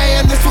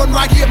understand. This one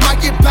right here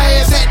might get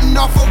bad. Setting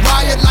off a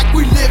riot like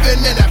we living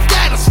in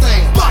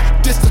Afghanistan. But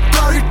this the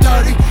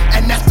dirty,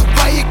 and that's the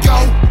way it go.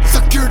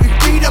 Security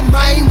be the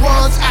main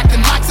ones,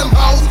 acting like some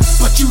hoes.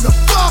 But you the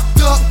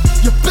fucked up,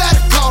 you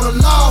better call the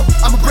law.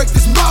 I'ma break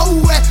this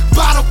Moet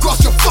bottle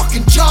across your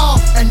fucking jaw.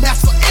 And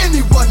that's for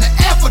anyone that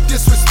ever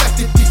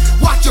disrespected me.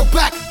 Watch your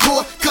back,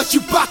 boy, cause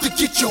you bout to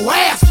get your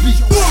ass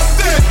beat. Walk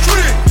that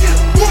trick,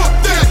 walk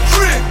that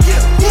trick,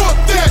 walk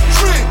that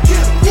trick,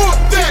 walk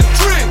that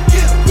trick,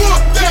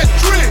 walk that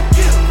trick,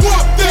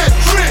 walk that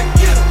trick,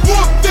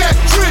 walk that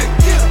trick,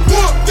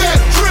 walk that trick, walk that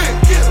trick,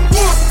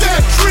 walk that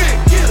trick,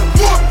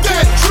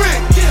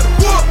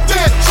 walk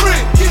that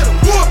trick,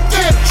 walk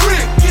that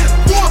trick,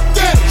 walk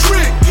that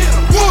trick,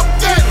 walk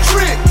that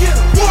trick,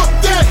 walk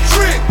that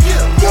trick,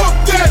 walk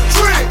that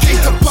trick. I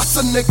came to bust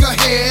a nigga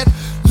head,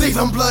 leave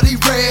him bloody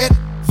red,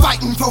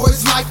 fighting for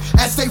his life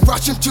as they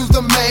rush him to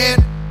the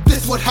man.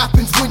 This what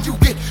happens when you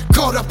get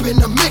caught up in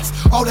the mix.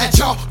 All that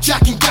jaw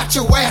jacking got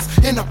your ass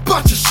in a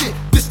bunch of shit.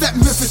 This that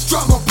Memphis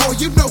drama, boy,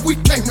 you know we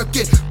came to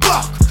get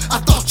bucked. I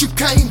thought you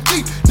came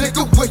deep,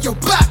 nigga, where your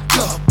back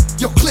up?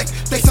 Your clique,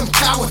 they some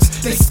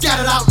cowards, they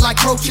scattered out like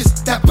roaches.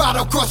 That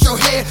bottle across your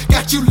head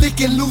got you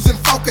leaking, losing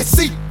focus.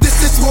 See, this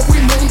is what we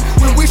mean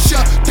when we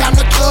shut down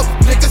the club.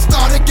 Niggas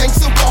started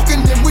gangsta walking,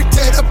 then we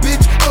tear the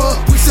bitch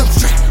up. We some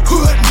straight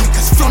hood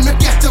niggas from the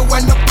ghetto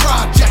and the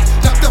project.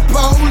 Duck the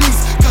police,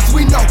 cause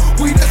we know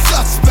we the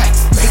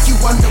suspects. Make you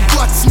wonder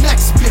what's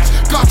next, bitch.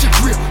 Guard your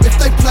grill. If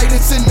they play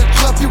this in the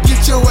club, you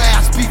get your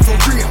ass beat for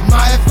real.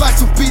 My advice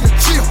would be to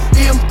chill.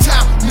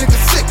 M-Town, nigga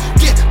sick.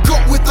 Get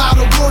caught without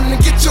a warning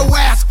and get your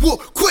ass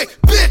whooped quick,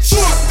 bitch.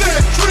 Walk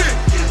that trick.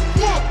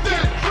 Walk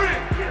that trick.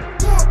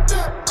 Walk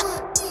that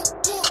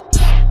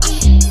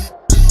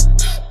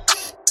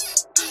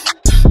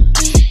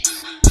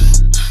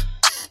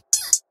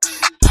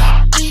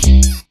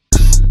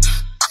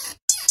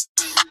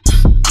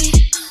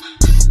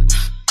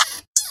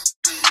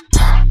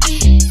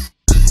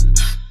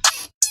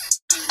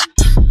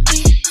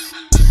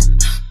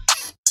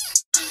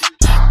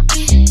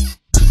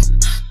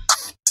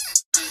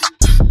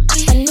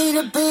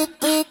a big,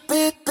 big,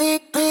 big,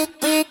 big, big,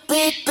 big,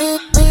 big,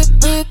 big, big,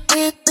 big,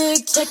 big,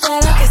 big check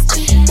that I can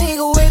see. Big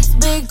whips,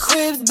 big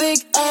cribs, big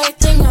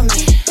everything I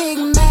mean. Big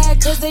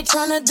mad cause they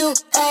tryna do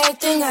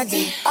everything I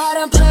did. I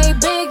done played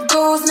big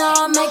dudes, now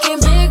I'm making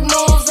big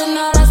moves. And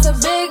now that's a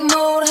big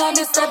mood, had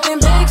to step in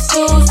big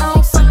shoes. I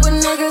don't fuck with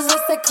niggas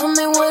unless they come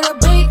in with a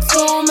big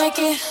tool. Make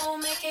it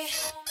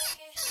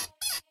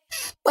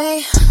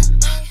wait,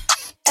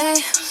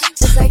 ayy,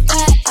 just like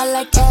that. I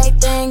like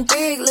everything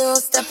big, little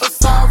step or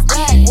fall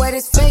back. Wet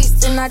his face,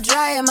 then I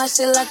dry it, my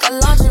shit like a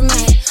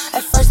laundromat.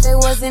 At first they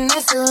wasn't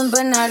answering,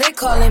 but now they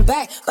calling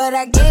back. But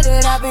I get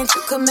it, I've been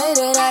too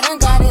committed, I done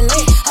got it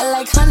lit. I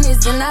like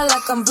honeys and I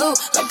like I'm blue,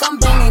 like I'm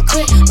banging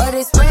quick. But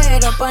it's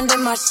red up under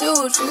my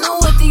shoes, you know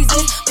what these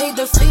is. Pay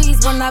the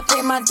fees when I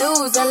pay my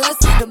dues, I let's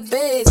see the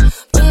biz.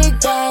 Big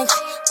bank,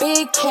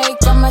 big cake,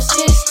 got my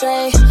shit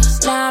straight.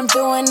 Now I'm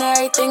doing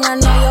everything I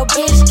know your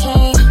bitch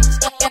can't.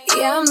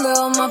 Yeah, I'm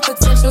little, my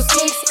potential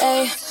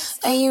 6'8",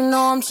 and you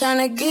know I'm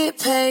tryna get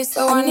paid,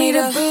 so I need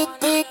a big,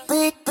 big,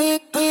 big,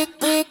 big, big,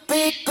 big,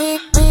 big, big,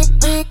 big,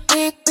 big,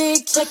 big,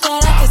 big check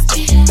that I can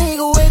see. Big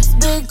whips,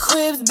 big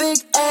cribs, big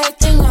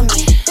everything I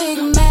mean.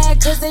 Big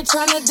mad cause they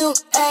tryna do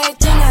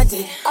everything I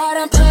did. I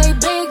done played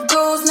big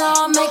dudes, now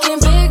I'm making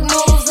big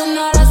moves. And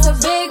now that's a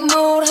big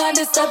mood, had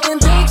to step in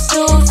big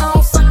shoes. I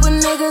don't fuck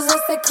with niggas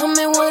unless they come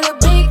in with a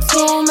big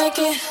tool. Make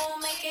it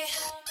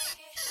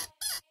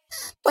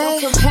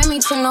wait, don't compare me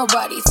to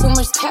nobody, too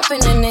much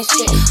capping in this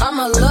shit.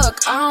 I'ma look,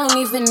 I don't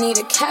even need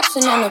a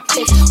caption and a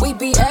pic. We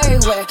be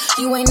everywhere,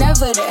 you ain't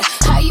never there.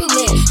 How you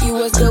lit? You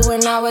was good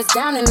when I was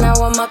down, and now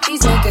I'm up, these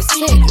niggas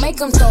sick. Make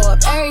them throw up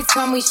every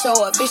time we show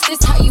up. Bitch,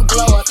 this how you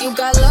blow up. You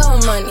got little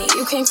money,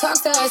 you can't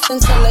talk to us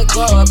until it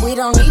grow up. We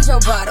don't need your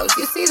bottles,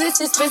 you see this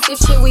expensive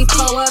shit we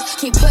pull up.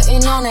 Keep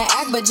putting on an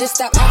act, but just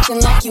stop acting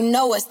like you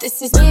know us.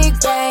 This is big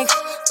bank,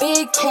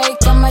 big cake,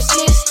 got my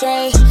shit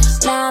straight.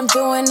 Now I'm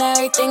doing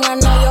everything I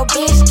know your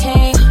bitch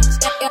can't.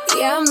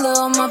 Yeah, I'm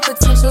little, my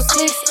potential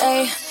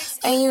 6'8",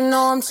 and you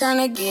know I'm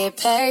tryna get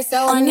paid,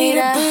 so I need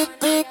a big,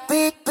 big,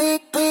 big,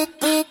 big, big,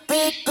 big,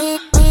 big,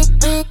 big, big,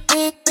 big,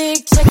 big,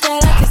 big check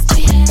that I can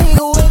see. Big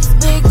whips,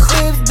 big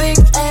cribs, big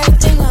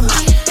everything I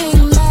mean.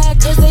 Big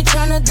mad cause they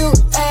tryna do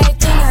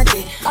everything I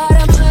did. I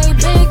done played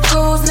big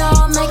dudes, now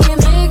I'm making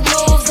big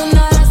moves. And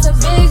now that's a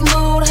big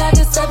mood, had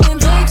to step in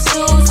big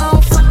shoes. I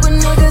don't fuck with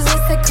niggas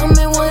unless they come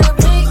in with a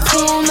big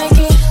tool. Make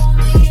it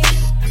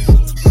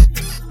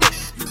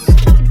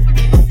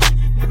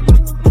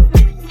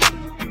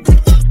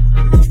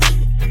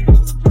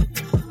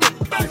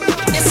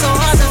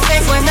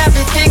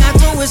everything I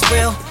do is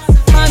real.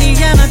 Money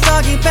and a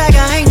doggy bag,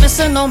 I ain't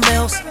missing no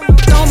meals.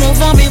 Don't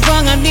move on me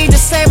wrong, I need to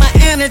save my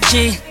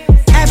energy.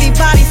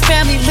 Everybody,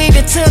 family, leave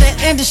it to the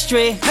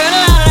industry. Heard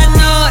a lot of that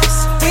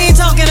noise, we ain't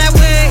talking that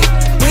way.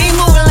 We ain't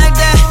moving like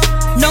that,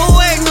 no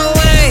way, no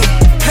way.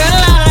 Heard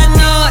a lot of that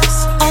noise,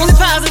 only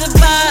positive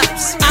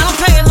vibes. I don't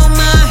pay no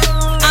mind,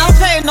 I don't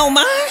pay no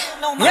mind.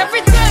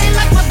 Every day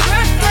like my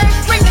birthday,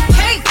 bring the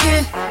cake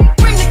in.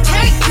 Bring the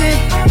cake in,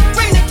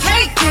 bring the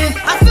cake in.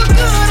 I feel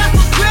good, I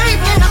feel great,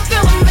 man, I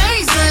feel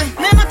amazing.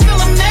 Man, I feel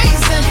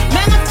amazing,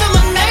 man, I feel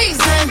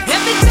amazing.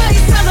 Every day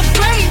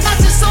celebrate, not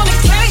just on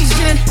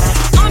occasion.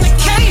 On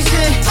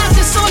occasion, not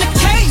just on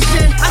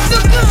occasion. I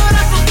feel good,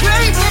 I feel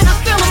great, man, I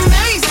feel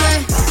amazing.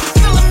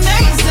 Feel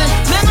amazing,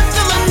 man, I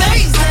feel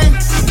amazing.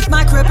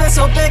 My crib is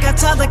so big, I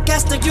tell the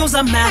guests to use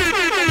a map.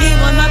 He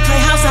wanna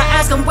play house, I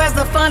ask him where's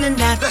the fun in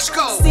that. Let's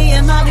go.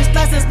 Seeing all these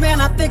blessings,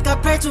 man, I think I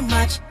pray too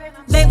much.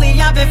 Lately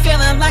I've been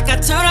feeling like I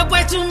turn up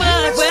way too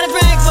much. Where the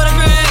break, for the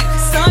break,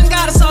 sun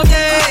got us all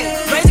day.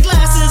 Raise the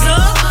glasses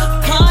up,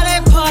 party,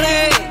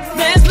 party.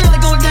 Let's really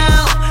go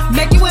down,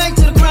 make your way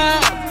to the crowd.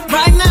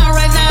 Right now,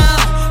 right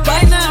now,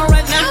 right now,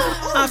 right now.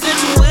 I feel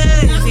too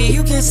wavy,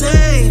 you can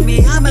save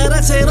me. I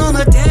meditate on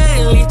a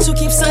daily to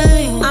keep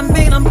sane. I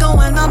mean, I'm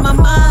going on my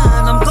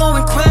mind, I'm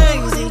going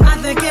crazy.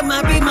 I think it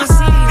might be my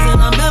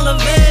season, I'm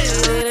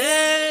elevated.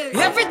 Hey.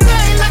 Every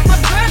day like my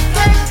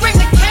birthday, bring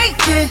the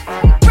cake in.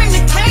 Bring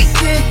the cake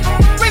in,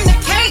 bring the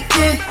cake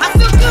in. I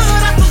feel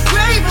good, I feel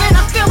great, man,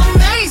 I feel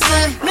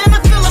amazing. Man, I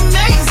feel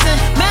amazing,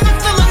 man, I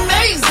feel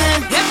amazing.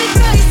 Every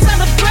day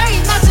celebrate,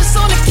 not just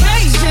on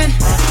occasion.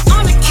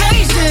 On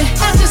occasion,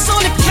 not just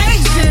on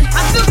occasion.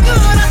 I feel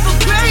good, I feel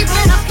great,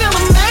 man, I feel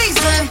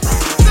amazing.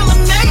 Feel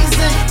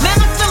amazing, man,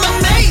 I feel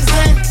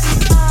amazing.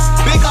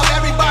 Big up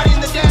everybody in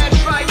the dance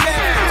right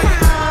now.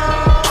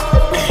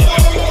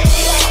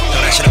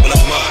 Throw that shit up a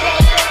little more.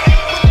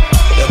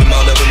 Little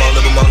more, little more,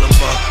 little more, little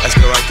more. That's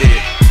good right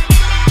there.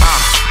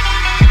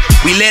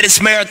 We live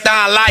this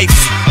marathon life,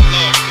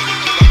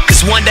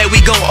 cause one day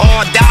we gon'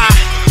 all die.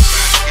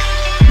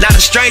 Not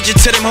a stranger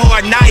to them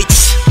hard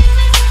nights,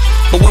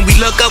 but when we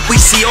look up we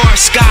see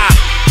orange sky.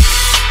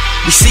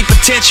 We see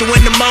potential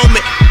in the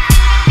moment.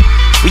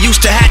 We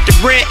used to have to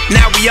rent,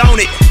 now we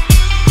own it.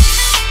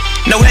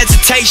 No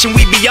hesitation,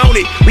 we be on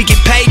it. We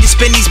get paid to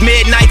spend these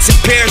midnights in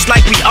Paris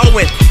like we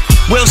owe it.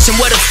 Wilson,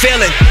 what a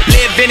feeling.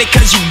 Live in it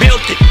cause you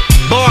built it.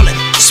 Ballin',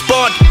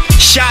 spawned it,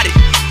 shot it,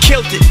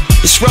 killed it.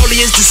 This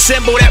rollie is the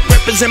symbol that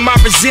represents my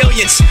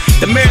resilience.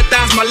 The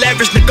marathon's my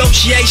leverage,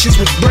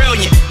 negotiations was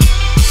brilliant.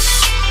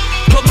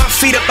 Put my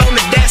feet up on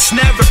the desk,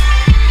 never.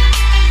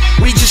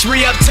 We just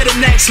re-up to the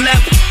next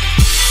level.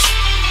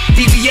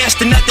 VVS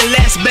to nothing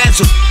less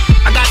bezel.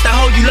 I got the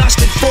hoe you lost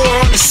it for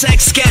on the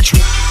sex schedule.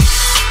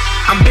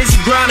 I'm busy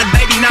grinding,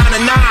 baby, 9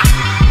 to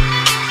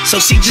 9. So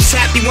she just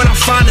happy when I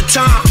find the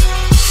time.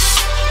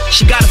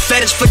 She got a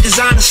fetish for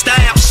designer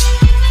styles.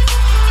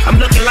 I'm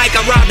looking like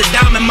I robbed a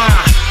diamond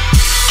mine.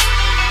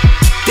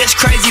 This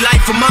crazy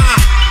life of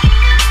mine.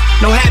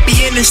 No happy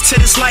endings to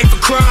this life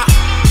of crime.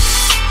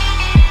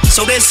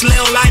 So this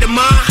little light of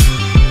mine,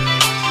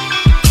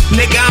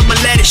 nigga, I'ma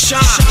let it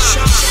shine.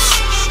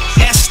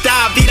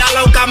 Esta vida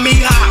loca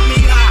mija.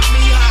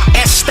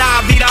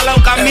 Esta vida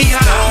loca mija.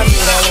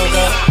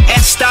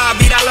 Esta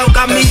vida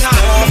loca mija.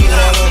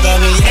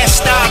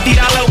 Esta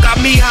vida loca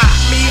mija.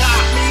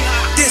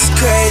 This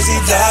crazy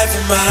life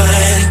of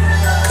mine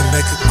can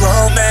make a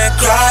grown man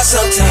cry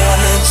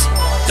sometimes.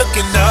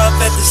 Looking up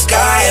at the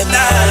sky at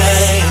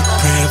night,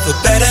 praying for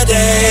better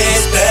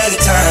days, better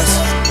times.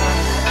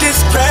 This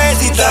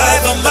crazy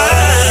life of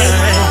mine,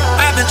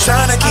 I've been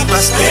trying to keep my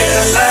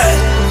spirit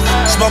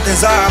alive. Smoking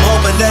Zara, I'm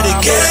hoping that it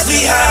gets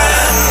me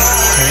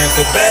high. Praying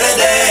for better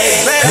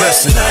days,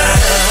 better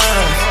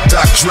times.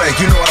 Doc Dre,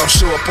 you know I don't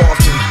show up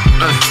often.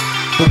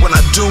 But when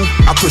I do,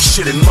 I put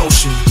shit in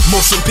motion.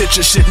 Motion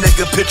picture shit,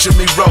 nigga, picture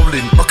me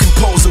rolling. A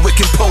composer with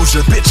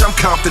composure, bitch, I'm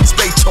Compton's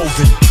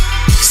Beethoven.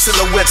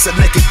 Silhouettes of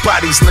naked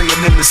bodies laying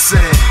in the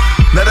sand.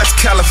 Now that's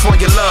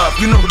California love,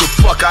 you know who the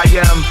fuck I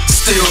am.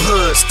 Still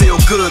hood, still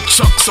good,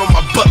 chunks on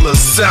my butlers.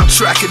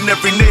 Soundtrack in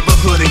every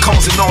neighborhood and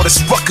causing all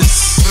this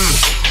ruckus.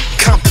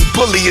 Compton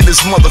bully in this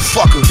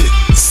motherfucker.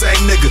 Same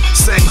nigga,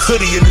 same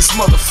hoodie in this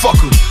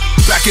motherfucker.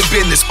 Back in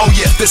business, oh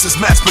yeah, this is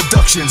mass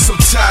production. So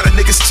tired of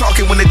niggas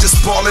talking when they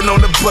just ballin' on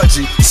the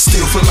budget.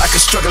 Still feel like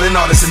a struggling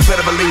artist and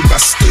better believe I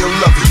still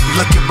love it.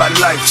 Look at my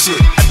life, shit,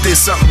 I did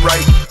something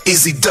right,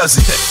 easy does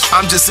it.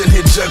 I'm just in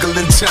here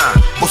juggling time,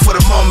 but for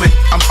the moment,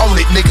 I'm on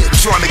it, nigga,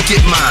 trying to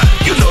get mine.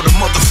 You know the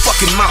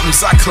motherfucking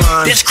mountains I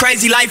climb. This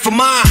crazy life of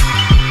mine,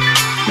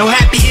 no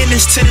happy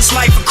endings to this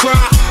life of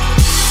crime.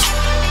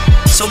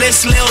 So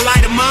this little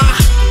light of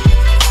mine,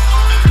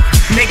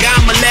 nigga,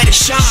 I'ma let it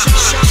shine.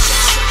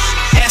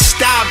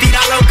 Esta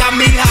vida loca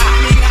mija.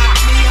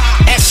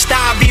 Esta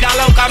vida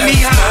loca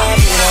mija.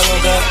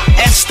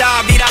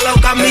 Esta vida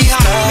loca mija.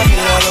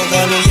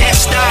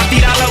 Esta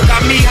vida loca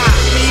mija.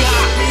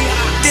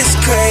 This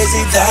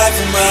crazy life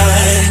of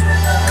mine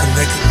can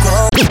make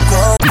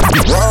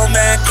a grown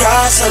man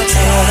cry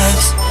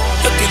sometimes.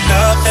 Looking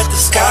up at the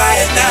sky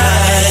at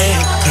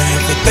night,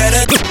 praying for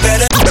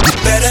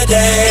better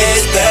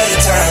days,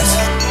 better times.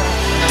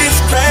 This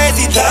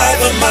crazy life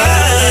of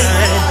mine,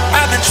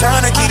 I've been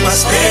trying to keep my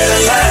spirit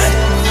alive.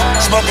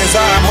 Smoking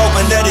Zara, I'm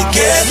hoping that it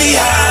gets me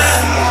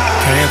high.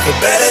 Praying for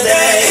better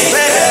days,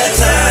 better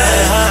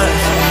times.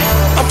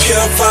 I'm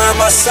purifying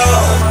my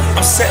soul.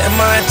 I'm setting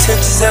my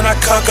intentions and I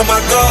conquer my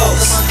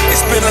goals.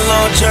 It's been a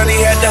long journey,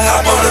 had to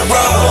hop on the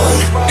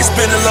road. It's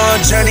been a long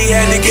journey,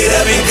 had to get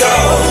up and go.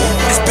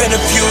 It's been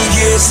a few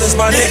years since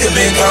my nigga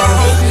been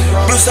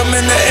gone. Blew some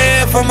in the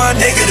air for my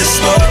nigga to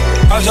smoke.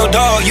 I was your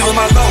dog, you was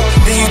my low,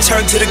 then you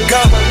turn to the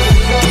go.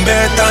 The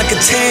marathon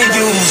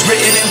continues,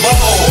 written in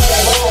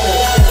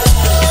bold.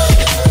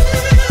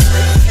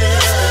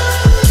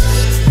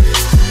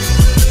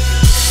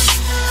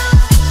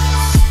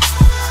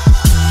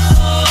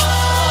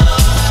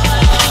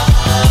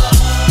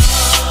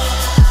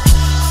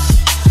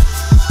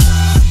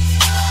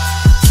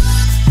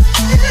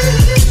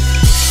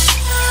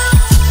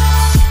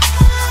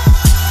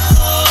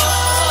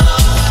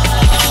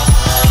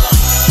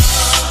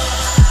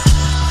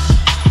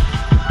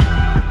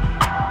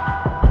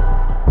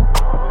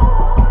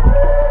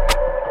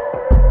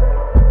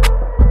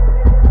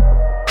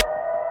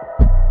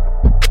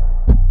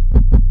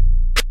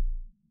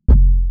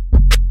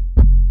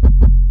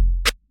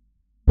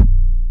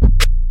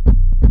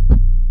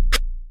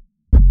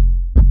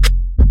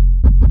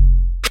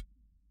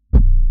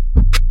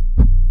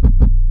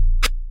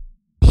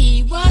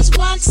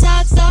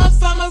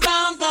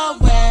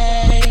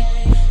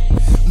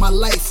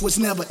 Was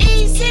never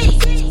easy.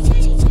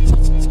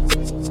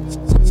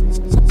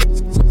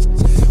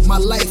 My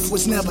life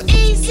was never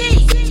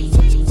easy.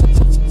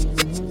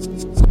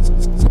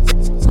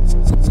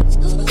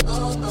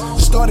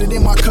 Started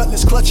in my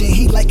cutlass, clutching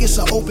heat like it's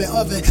an open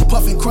oven.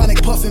 Puffing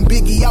chronic, puffing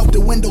Biggie out the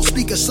window,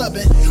 speaker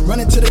subbing.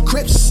 Running to the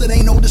crypts, it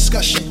ain't no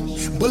discussion.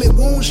 Bullet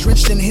wounds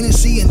drenched in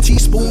Hennessy and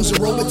teaspoons of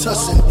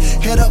Robitussin.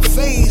 Head up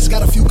phase,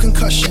 got a few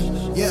concussion.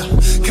 Yeah,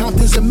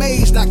 Compton's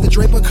amazed, Dr.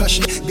 Dre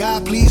percussion.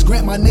 God, please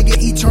grant my nigga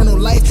eternal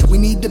life. We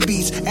need the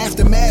beats.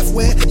 Aftermath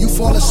where you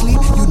fall asleep,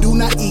 you do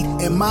not eat.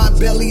 And My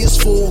belly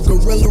is full,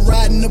 gorilla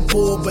riding the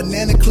bull,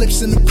 banana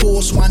clips in the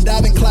pool, swan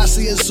diving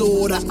classy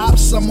azul. The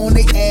ops, I'm on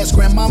they ass,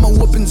 grandmama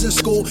whoopings in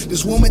school.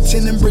 This woman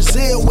in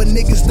Brazil where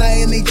niggas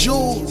dying they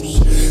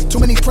jewels. Too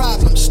many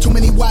problems, too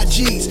many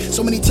YGs,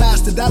 so many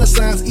ties to dollar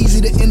signs, easy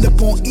to end up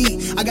on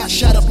E. I got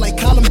shot up like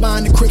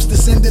Columbine, the Crips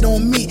descended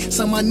on me.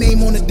 Saw my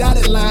name on the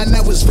dotted line,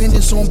 that was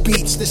vengeance on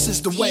beats. This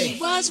is the way.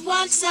 He was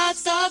once a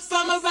thug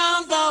from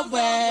around the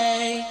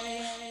way.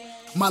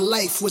 My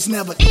life was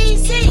never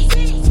easy.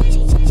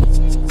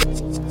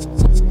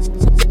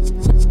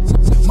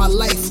 My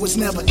life was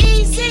never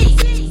easy.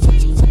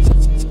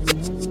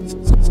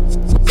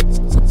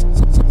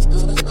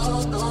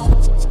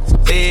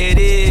 There it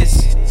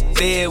is,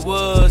 there it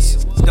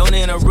was. Don't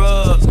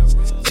interrupt,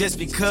 just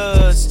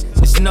because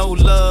it's no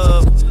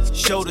love.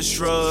 Shoulder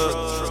shrug.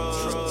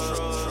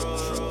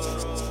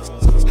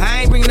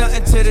 I ain't bring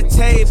nothing to the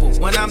table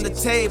when I'm the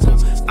table.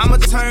 I'ma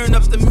turn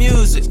up the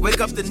music,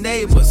 wake up the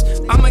neighbors.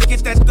 I'ma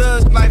get that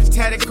thug life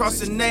tatted across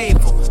the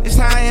navel. It's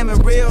how I am in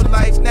real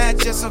life, not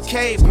just on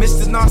cable.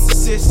 Mr.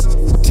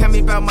 Narcissist, tell me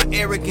about my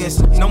arrogance.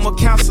 No more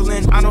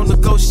counseling, I don't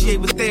negotiate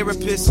with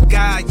therapists.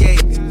 God, yeah,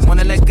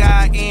 wanna let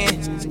God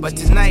in. But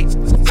tonight,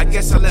 I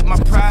guess I let my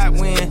pride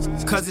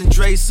win. Cousin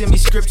Dre send me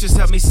scriptures,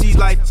 help me see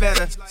life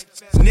better.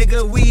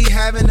 Nigga, we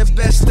having the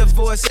best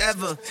divorce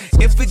ever.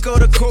 If we go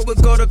to court, we'll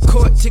go to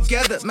court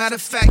together. Matter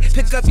of fact,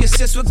 pick up your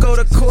sis, we'll go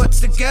to courts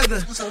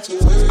together.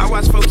 I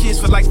watch 4 kids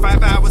for like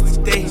 5 hours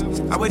a day.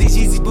 I wear these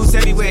Yeezy boots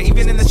everywhere,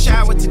 even in the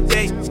shower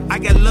today. I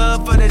got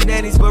love for the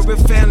nannies, but real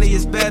family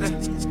is better.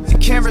 The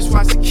cameras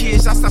watch the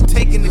kids, I stop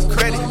taking the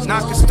credit.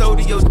 Not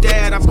custodial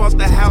dad, I bought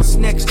the house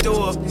next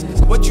door.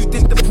 What you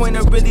think the point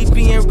of really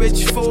being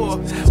rich for?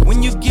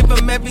 When you give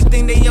them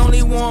everything, they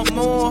only want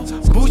more.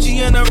 Bougie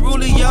and a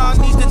ruler, y'all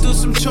need to do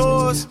some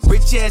chores.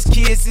 Rich ass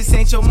kids, this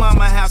ain't your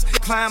mama house.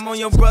 Climb on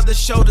your brother's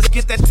shoulders,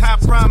 get that top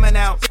ramen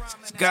out.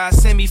 God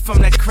sent me from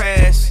that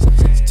crash,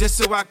 just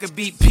so I could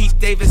beat Pete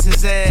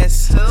Davidson's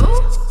ass.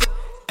 Who?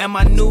 And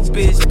my new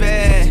bitch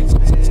bad.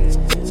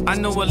 I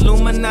know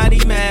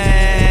Illuminati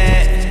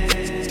mad.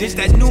 This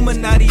that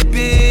Numinati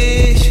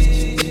bitch.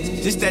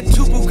 This that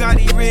two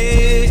Bugatti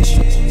rich.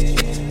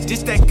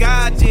 This that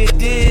God did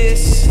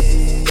this.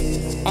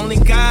 Only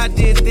God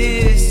did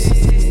this.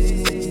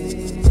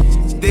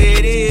 There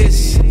it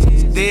is.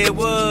 There it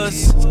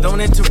was.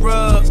 Don't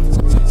interrupt.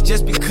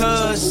 Just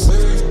because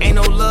ain't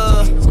no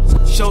love.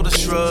 Shoulder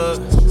shrug.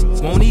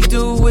 Won't he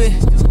do it?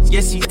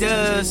 Yes he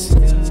does.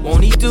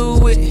 Won't he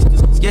do it?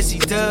 Yes he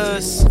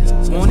does.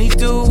 Won't he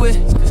do it?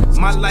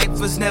 My life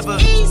was never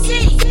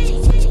easy.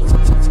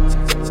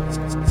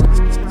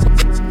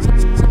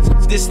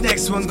 This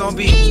next one gon'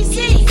 be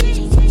easy.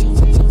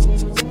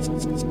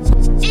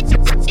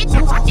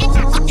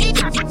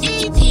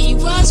 He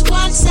was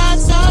once a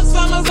thug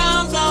from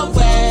around the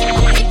way.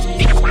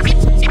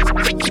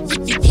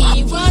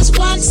 He was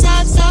once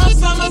a thug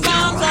from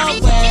around the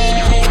way.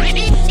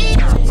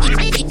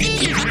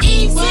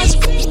 He was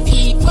once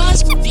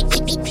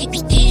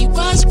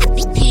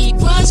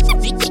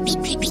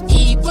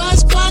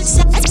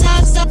a thug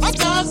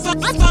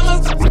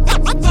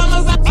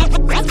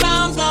from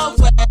around the way.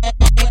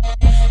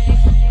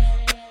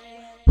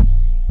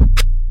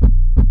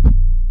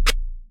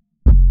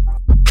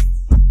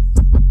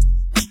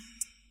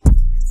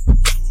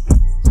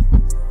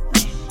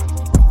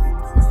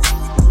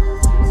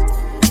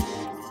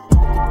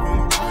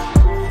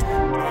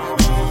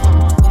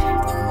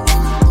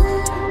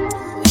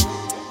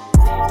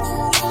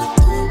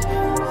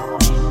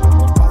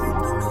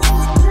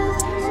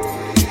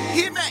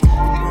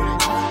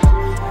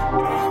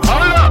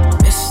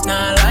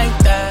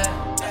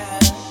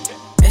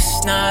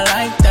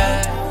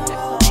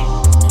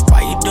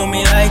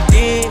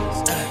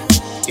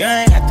 You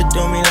ain't have to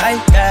do me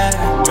like that.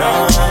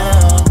 No,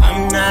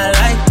 I'm not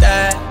like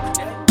that.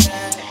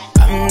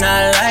 I'm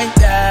not like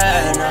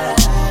that.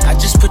 No, I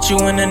just put you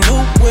in a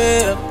new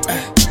whip.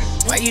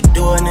 Why you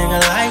do a nigga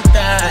like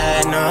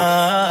that? No,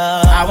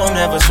 I won't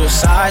ever switch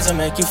sides or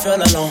make you feel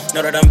alone.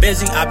 Know that I'm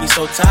busy, I be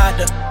so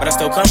tired, but I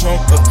still come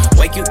home.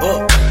 Wake you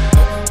up,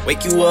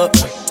 wake you up.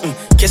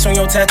 Kiss on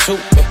your tattoo,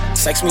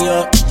 sex me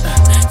up.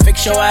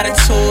 Fix your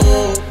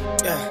attitude,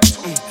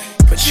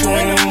 put you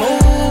in the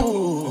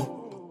mood.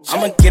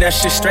 I'ma get that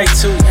shit straight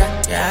to you,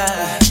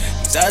 yeah.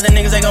 These other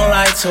niggas, they gon'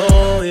 lie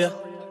to you.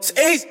 It's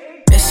easy.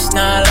 It's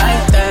not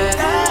like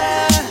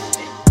that.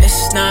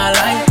 It's not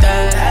like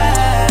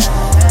that.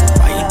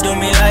 Why you do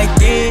me like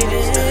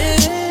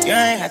this? You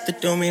ain't have to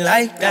do me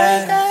like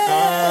that.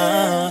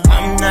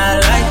 I'm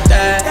not like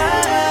that.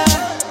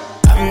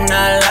 I'm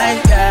not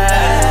like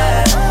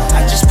that.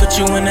 I just put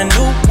you in a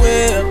new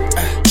whip.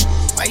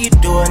 Why you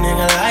do a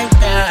nigga like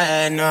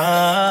that? No,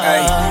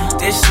 hey,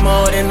 this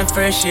more than the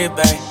friendship,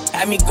 babe.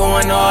 Had me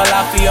going all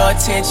out for your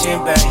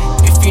attention, babe.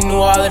 If you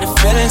knew all of the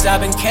feelings I've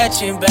been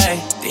catching, babe,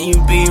 then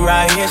you'd be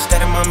right here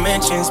instead of my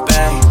mentions,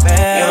 babe.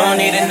 You don't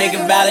need a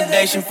nigga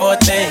validation for a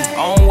thing.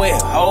 On whip,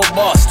 whole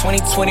boss,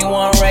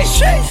 2021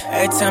 race.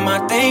 Every time I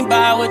think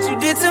about what you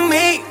did to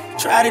me,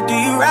 try to do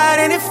you right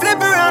and it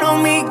flip around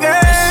on me, girl.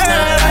 It's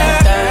not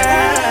like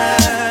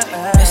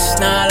that.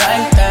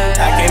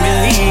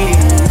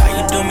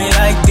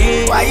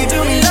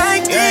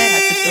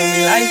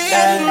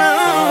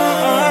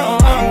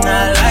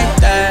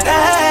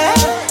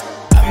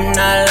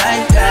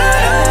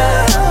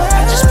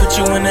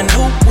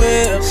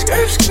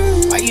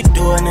 Why you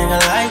do a nigga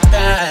like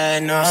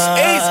that? No.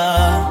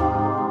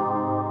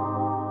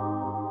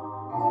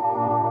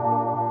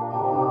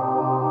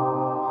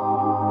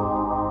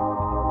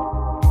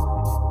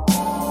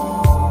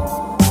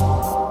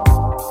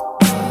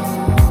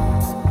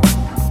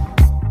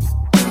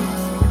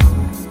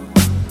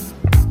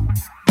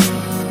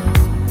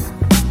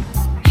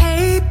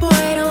 Hey boy,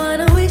 I don't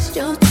wanna waste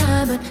your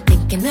time, but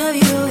thinking of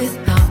you is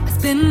how I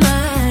spend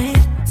mine.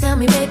 Tell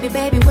me,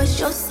 baby, what's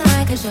your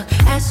sign? 'Cause you're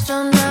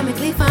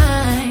astronomically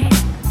fine.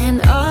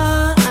 And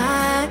all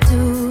I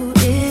do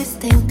is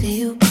think of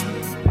you.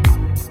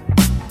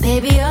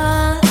 Baby,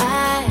 all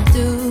I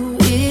do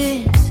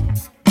is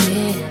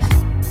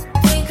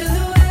think of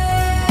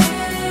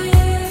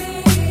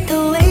the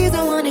ways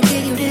I wanna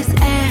give you this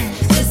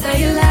ass. Just how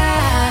you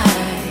lie.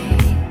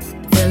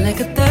 Feel like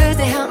a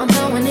Thursday, how I'm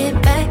throwing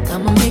it back.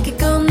 I'ma make it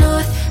go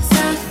north,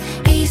 south,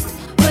 east,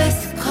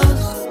 west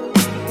coast.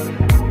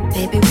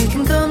 Baby, we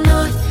can go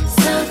north,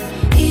 south,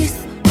 east,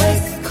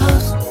 west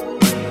coast.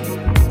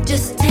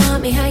 Just tell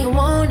me how you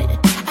want it.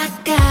 I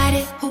got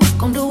it. Who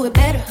gon' do it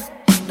better?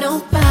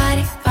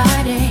 Nobody.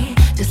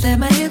 Just let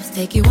my hips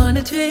take you on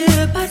a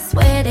trip. I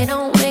swear they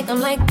don't make them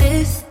like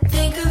this.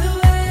 Think of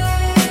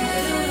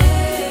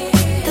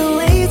the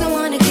ways I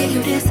wanna give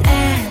you this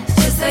ass.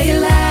 Just how you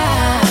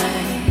lie.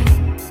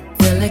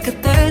 Feel like a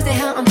Thursday,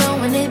 how I'm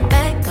throwing it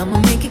back. I'ma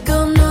make it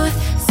go north,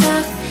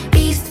 south,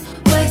 east,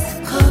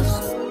 west coast,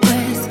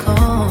 west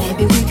coast.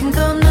 Maybe we can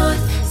go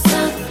north,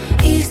 south,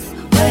 east,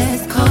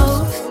 west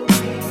coast.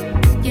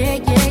 Yeah.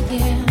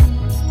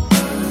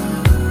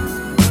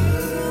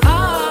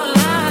 All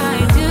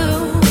I do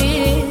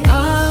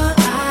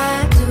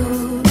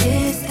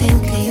is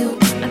think of you.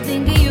 I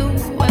think of you.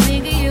 I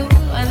think of you.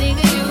 I think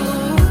of you.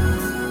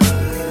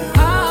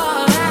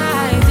 All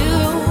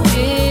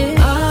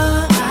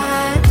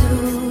I do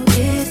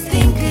is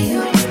think of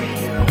you.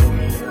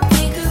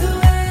 Think of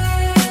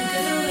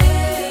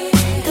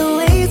the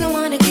ways I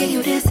wanna give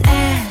you this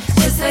ass.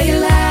 Just how you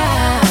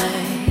lie.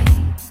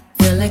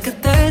 Feel like a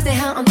Thursday,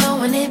 how I'm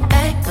throwing it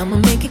back. I'ma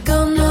make it go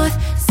north,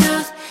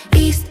 south,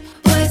 east,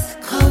 west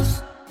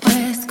coast,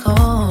 west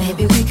coast.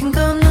 Maybe we can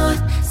go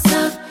north,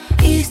 south,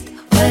 east,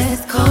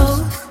 west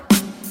coast.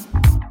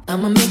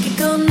 I'ma make it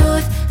go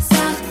north,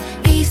 south,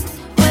 east,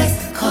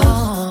 west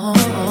coast.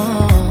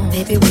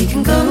 Maybe we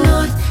can go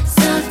north,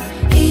 south,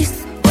 east,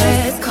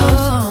 west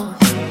coast.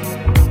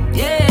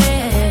 Yeah.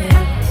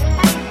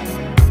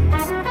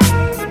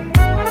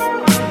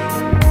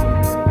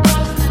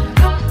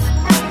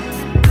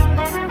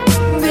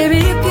 Baby,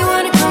 if you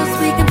wanna coast,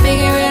 we can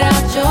figure it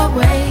out your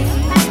way.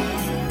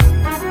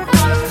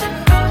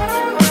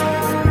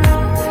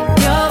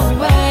 Your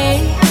way.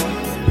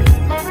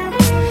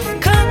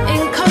 Come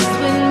and coast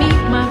with me,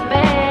 my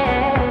babe.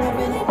 I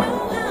really know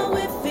how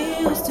it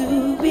feels to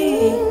be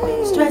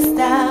stressed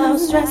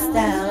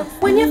out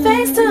when you're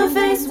face to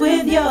face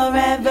with your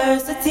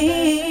adversity.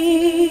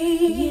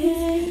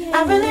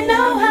 I really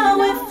know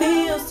how it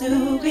feels to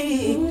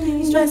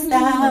be stressed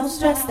out.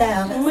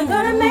 We're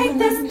gonna make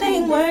this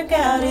thing work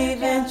out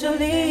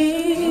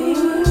eventually.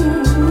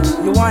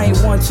 Yo, I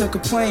ain't one to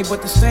complain,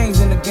 but the stains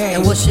in the game.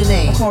 And what's your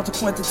name? I'm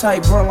consequent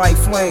type, burn like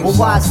flames. Well,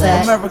 why's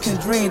that? American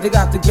dream, they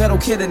got the ghetto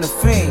kid and the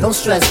fiend. Don't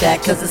stress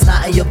that, cause it's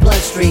not in your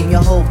bloodstream.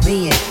 Your whole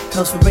being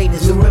comes from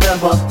greatness, you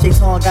remember.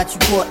 J-Tone got you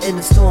caught in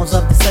the storms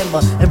of December.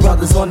 And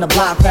brothers on the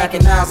block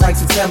packing knives like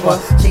September.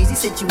 Change the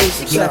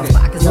situation, keep the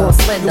pockets all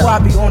slender. Yo, I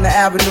be on the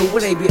avenue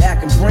where they be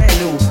acting brand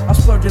new. I'm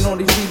splurging on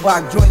these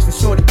Reebok joints for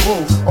shorty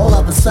boo. All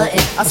of a sudden,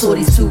 I saw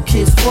these two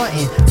kids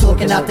frontin',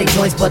 talking out their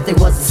joints, but they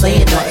wasn't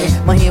saying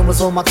nothing. My hand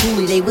was on my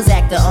toolie, they was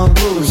acting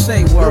unruly.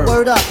 Say word. Yo,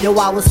 word up, yo,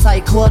 I was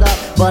tight, caught up,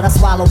 but I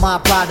swallowed my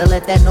pride to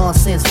let that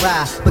nonsense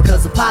ride.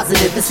 Because the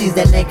positive, it sees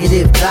that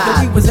negative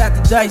die. Yo, we was at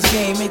the dice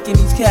game, making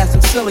these cats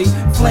look silly.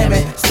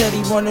 Flaming,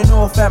 steady running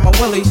off at my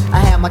willy. I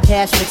had my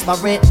cash mix, my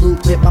rent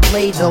loop with my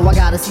blade, though. I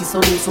gotta see so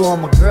loose, so all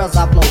my girls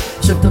I blow.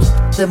 Shook them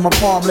in my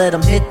palm, let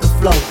them hit the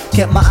flow.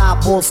 Kept my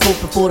eyeballs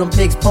scoping for them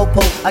pigs,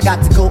 po-po. I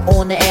got to go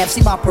on the app,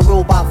 see my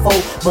parole by 4.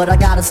 But I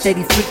got a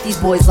steady freak these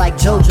boys like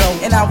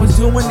JoJo. And I was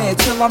doing it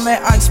till I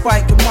met Ice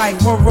Spike and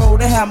Mike Monroe.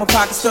 They had my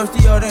pockets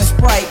thirstier than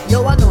Sprite.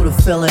 Yo, I know the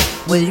feeling.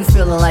 When you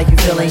feeling like you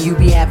feeling, you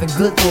be having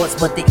good thoughts,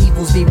 but the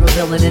evils be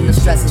revealing. And the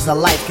stresses of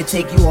life could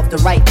take you off the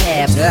right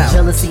path.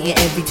 Jealousy and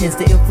envy tends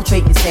to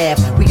infiltrate your staff.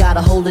 We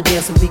gotta hold it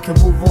down so we can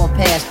move on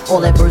past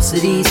all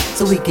adversities,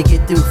 so we can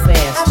get through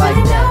fast. I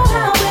really know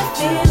how it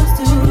feels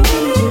to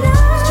be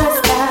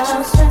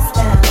stressed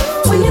out.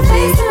 When you're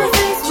face to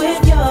face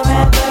with your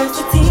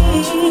adversity.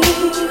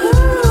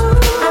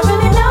 I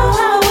really know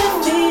how it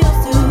feels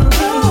to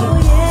be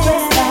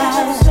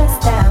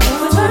stressed out.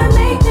 We're gonna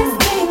make this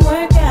thing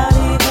work out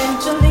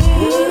eventually.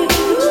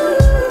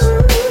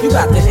 You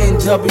got the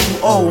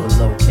NWO,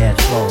 low cash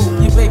flow.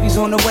 Your baby's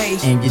on the way,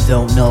 and you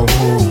don't know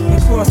who. In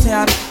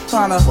crosstown,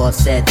 tryna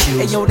upset you.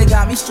 Hey yo, they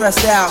got me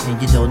stressed out, and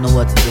you don't know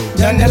what to do.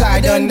 Done the lie,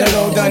 done the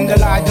low, done the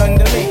lie, done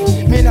the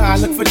me. Me nah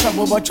look for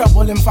trouble, but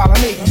trouble him follow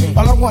me.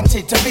 All I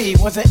wanted to be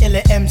was a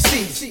illa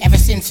MC. Ever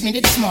since me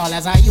did small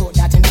as I youth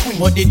that in Queen.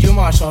 What did you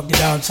mash up the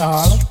dance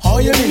hall? How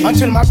you mean?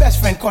 Until my best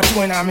friend caught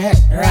you in I'm head.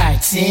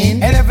 Right,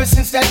 seen? And ever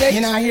since that day,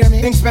 you not hear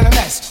me? Things been a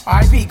mess.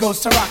 R.I.P.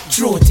 goes to rock.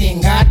 True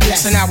thing, God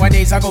bless. So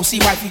nowadays I go see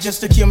wifey just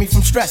to cure me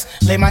from stress.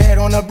 Lay my head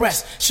on her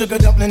breast. Sugar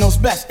dumpling knows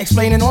best.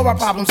 Explaining all our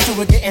problems to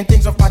her, getting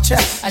things off my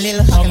chest. A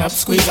little hugging up,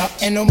 squeeze up,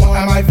 and no more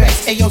am I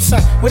vexed. Hey yo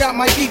son, without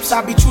my peeps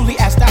I'll be truly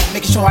assed out.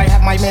 Making sure I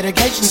have my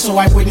medication so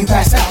I wouldn't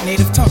pass out.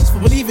 Native tongues for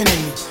believing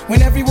in me.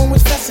 When everyone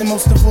was blessing,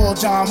 most of all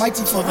Jah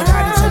Almighty for the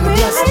guidance and the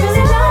blessings. I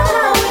really know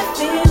how it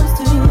feels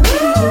to be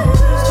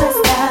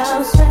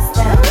stressed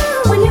out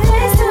when you're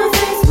face to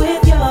face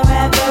with your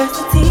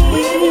adversity.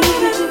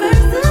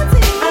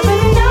 I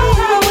really know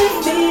how it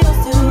feels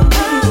to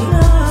be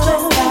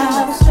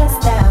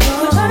stressed out.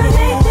 We're gonna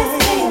make this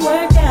thing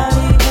work out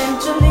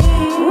eventually.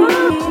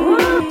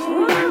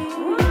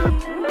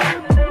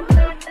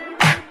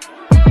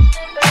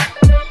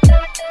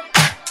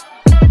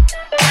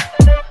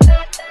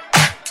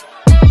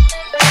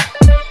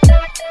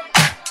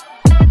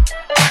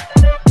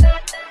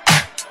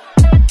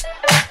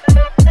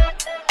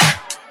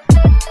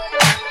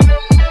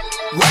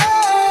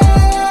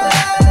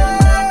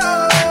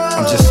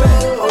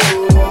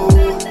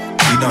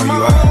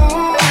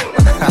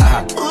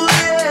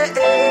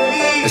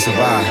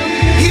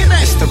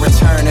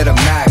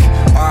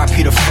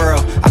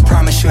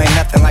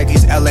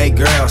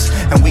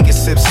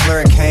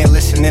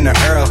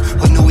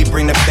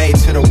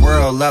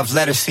 Love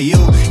letters to you,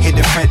 hit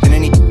different than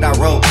any I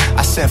wrote.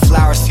 I sent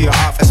flowers to your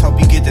office, hope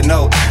you get the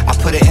note. I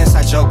put an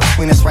inside joke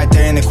between us right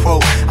there in the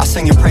quote. I'll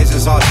sing your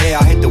praises all day,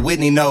 I'll hit the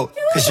Whitney note.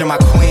 Cause you're my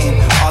queen,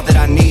 all that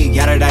I need,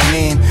 yada that I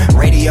mean.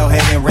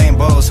 Radiohead and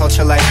rainbows,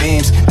 ultralight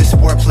beams. This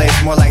sport plays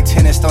more like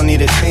tennis, don't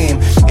need a team.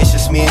 It's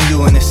just me and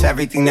you and it's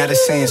everything that it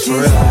seems for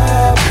real.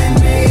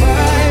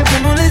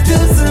 Come on, let's do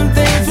some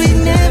things we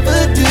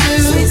never do.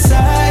 Sweet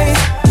side,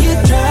 you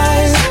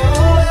drive.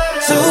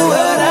 So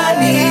what I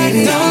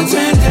need, don't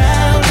turn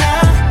down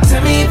now.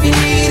 Tell me if you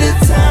need a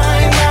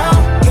time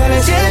out. Gotta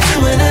just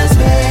you and us,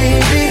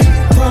 baby.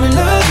 Fall in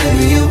love,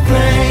 baby, you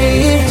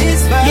play.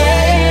 It's fine.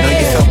 Yeah. Know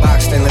you feel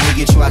boxed in, let me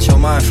get you out your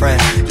mind, friend.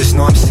 Just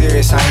know I'm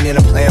serious, I ain't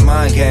into playing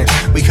mind games.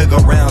 We could go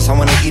rounds, I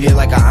wanna eat it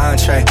like an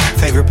entree.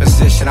 Favorite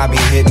position, I be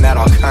hitting that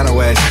all kind of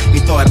ways. You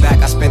throw it back,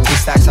 I spent 3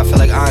 stacks, I feel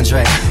like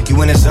Andre.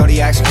 You in the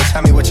Zodiac, so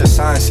tell me what your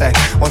sign say.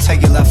 Won't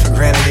take your love for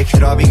granted, it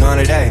could all be gone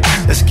today.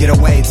 Let's get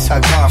away,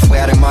 tucked off, way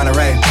out in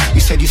Monterey.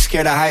 You said you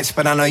scared of heights,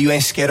 but I know you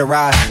ain't scared to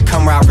ride.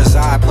 Come ride,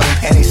 reside, putting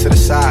panties to the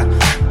side.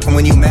 And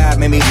when you mad,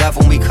 made me love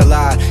when we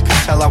collide.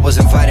 Could tell I was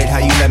invited, how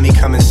you let me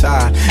come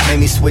inside. Made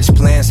me switch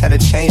plans, had to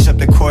change up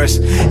the course.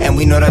 And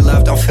we know that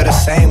love don't feel the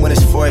same when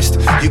it's forced.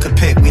 You could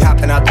pick, we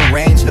hopping out the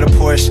range of the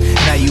Porsche.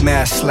 Now you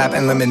mad,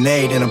 slapping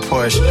lemonade in a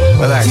Porsche.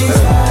 Relax,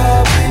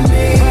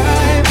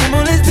 Come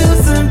on, let's do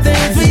some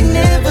things we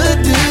never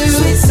do.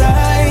 Sweet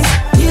side,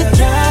 you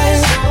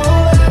drive.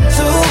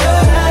 So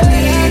what I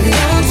need,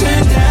 don't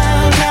turn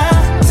down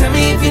now. Tell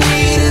me if you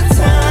need a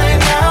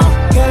time out.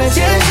 Gotta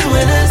just you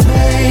and us,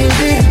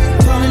 baby.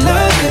 Fall in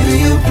love, baby,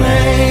 you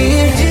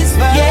play. It's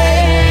fine.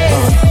 Yeah,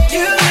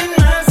 you in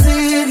my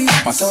city.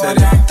 So I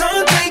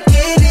don't take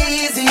it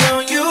easy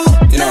on you.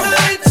 Never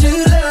let you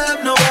love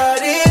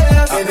nobody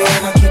else. Baby,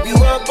 I'ma keep you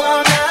up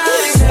all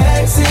night.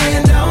 Sexy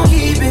and don't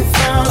keep it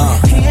from me.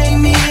 He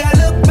ain't me, I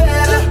look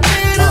better.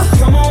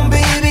 Come on,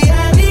 baby,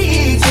 I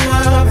need you.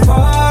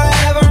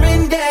 Forever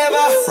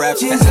endeavor.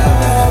 Just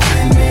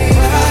loving me.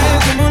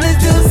 Come on, let's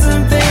do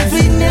some things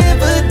we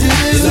never do.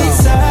 Sweet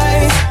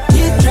side,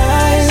 you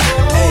drive.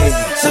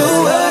 So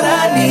what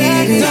I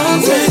need,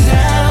 don't turn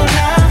down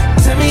now.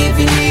 Tell me if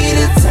you need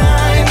a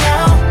time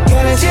out.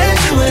 Gotta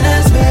just you and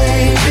us,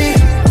 baby.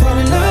 Fall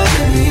in love,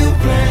 baby, you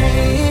play.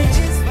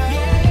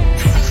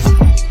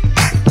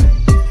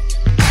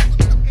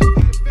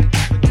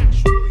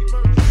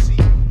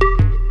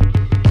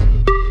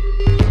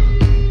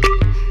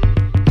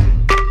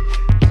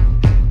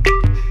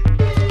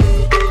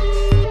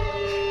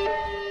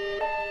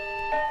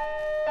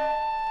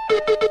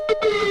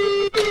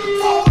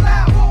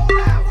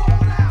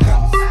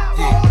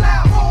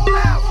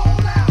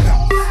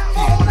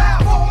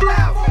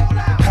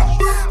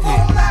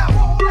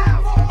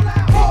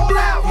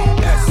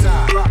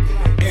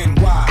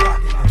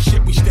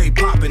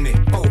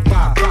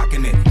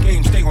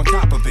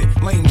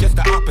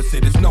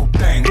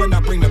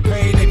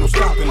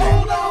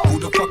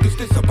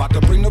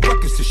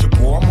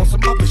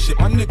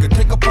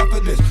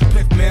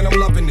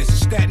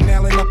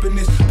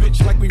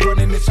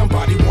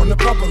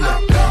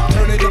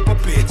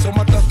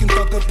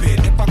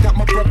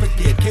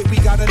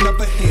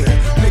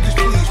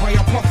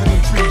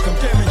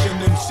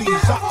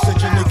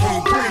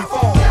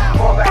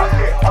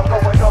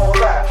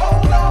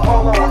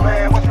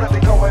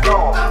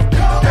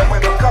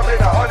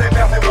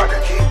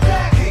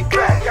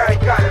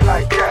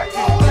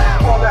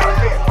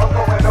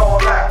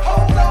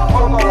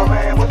 Hold on,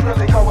 man, what's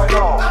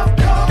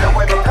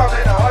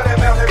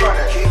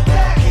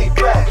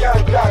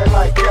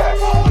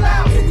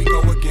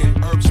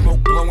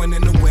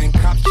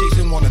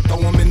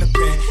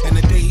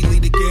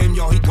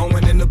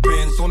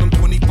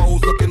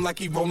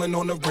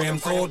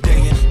all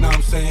day. And now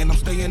I'm saying I'm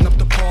staying up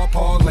the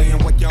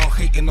parlaying. What y'all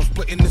hating, I'm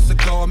splitting the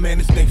cigar, man,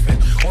 it's Nathan.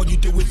 All you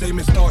do is aim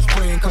and start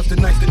spraying, cause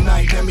tonight's the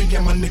night, and me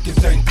and my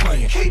niggas ain't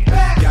playing.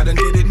 Y'all done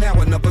did it now,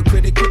 another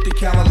critic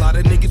critical. A lot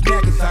of niggas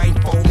mad cause I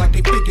ain't fold like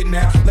they figured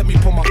now. Let me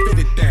pull my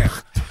fitted down.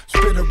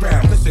 Spit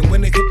around, listen,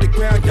 when they hit the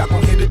ground, y'all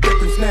gon' hear the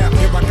difference now.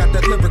 Here I got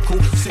that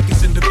lyrical,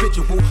 sickest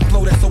individual,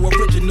 flow that's so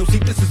original. See,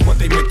 this is what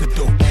they meant to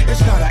do. It's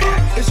not an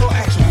act, it's all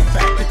actual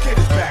fact. The kid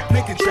is back,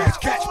 making tracks,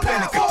 catch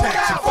panic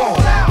attacks and fall.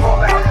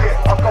 Hold out,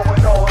 yeah, I'm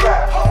going all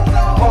that.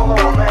 Hold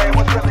on, man,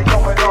 what's really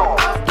going on?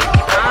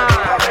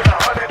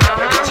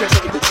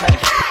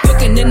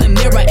 Looking in the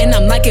mirror and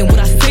I'm liking what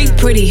I see.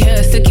 Pretty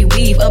hair, silky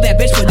weave, a bad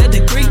bitch with a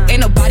degree. Ain't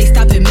nobody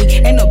stopping me,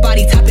 ain't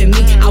nobody topping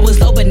me. I was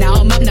low, but now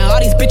I'm up, now all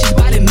these bitches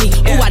biting me.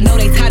 Ooh, I know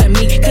they tired of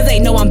me, cause they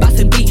know I'm about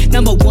to be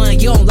number one.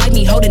 You don't like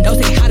me, holding, don't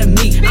say hi to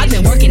me. I've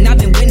been working, I've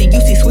been winning. You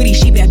see, sweetie,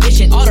 she bad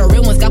bitchin'. All the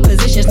real ones got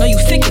positions. Know you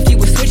sick if you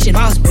was switching.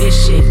 Boss bitch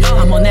shit,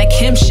 I'm on that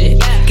Kim shit.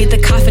 Get the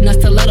coffin, a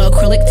stiletto,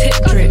 acrylic tip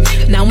drip.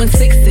 Now in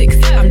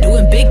 6'6", I'm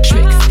doing big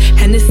tricks.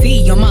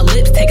 Hennessy on my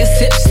lips, take a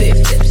sip, sip.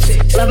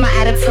 Love my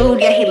attitude,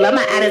 yeah, he love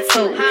my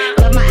attitude.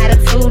 Love my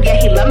attitude, yeah,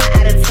 he love my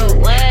attitude.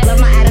 Love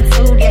my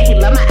attitude, yeah, he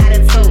love my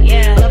attitude.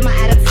 Love my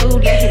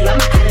attitude, yeah, he love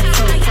my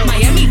attitude.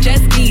 Miami jet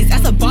skis,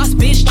 that's a boss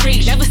bitch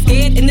treat. Never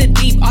scared in the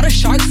deep, all the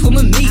sharks swim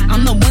with me.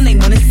 I'm the one they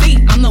wanna see,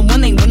 I'm the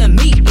one they wanna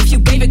meet. If you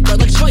gave a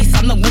girl a choice,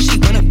 I'm the one she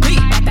wanna be.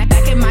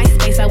 Back in my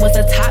space, I was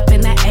a top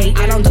in the 8.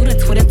 I don't do the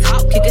Twitter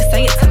talk, you just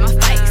say it to my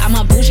face. I'm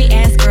a bougie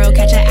ass girl,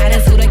 catch an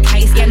attitude a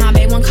case. Yeah, my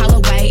babe one call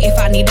away if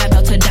I need that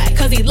belt to die.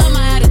 Cause he love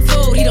my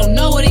attitude, he don't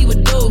know what he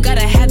would do.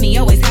 Gotta have me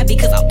always happy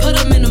cause I put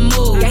him in the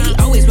mood. Yeah, he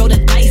always roll the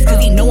dice cause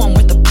he know I'm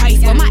worth the price.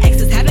 What my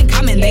exes have in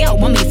common, they all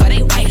want me for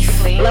they wife.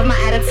 Love my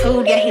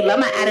attitude, yeah, he love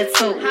my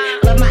attitude.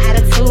 Love my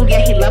attitude,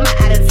 yeah, he love my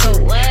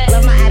attitude.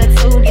 Love my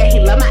attitude, yeah, he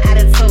love my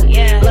attitude.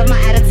 Love my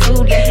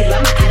attitude, yeah, he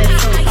love my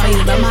attitude. Oh,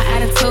 you love my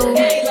attitude?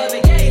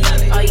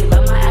 Oh, you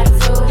love my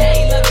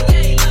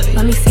attitude?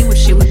 Let me see what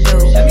she would do.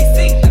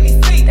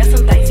 That's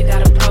some things you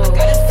gotta prove.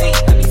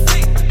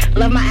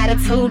 Love my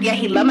attitude, yeah,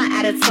 he love my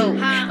attitude.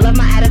 Love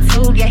my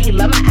attitude, yeah, he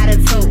love my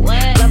attitude.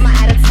 Love my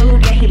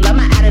attitude, yeah, he love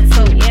my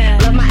attitude.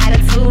 Love my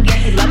attitude, yeah,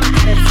 he love my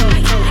attitude.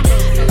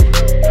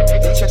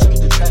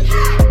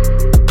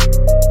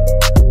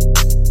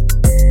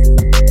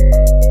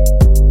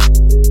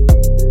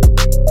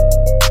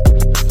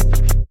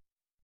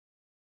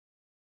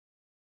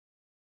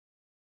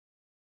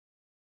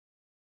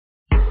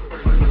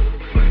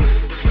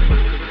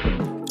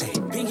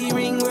 Pinky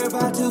ring, we're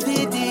about to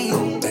 50.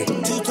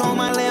 Two-tone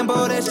my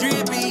Lambo, that's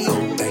drippy.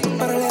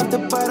 But I left the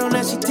bottle,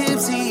 now she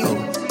tipsy.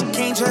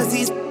 Can't trust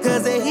these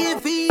cause they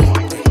hippie.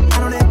 I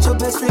know that your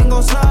best friend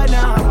gon' slide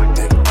now.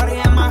 Party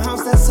at my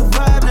house, that's a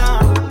vibe now.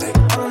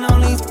 All in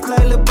only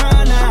like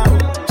LeBron now.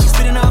 She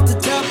spitting off the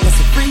top, that's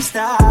a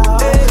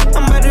freestyle. Hey,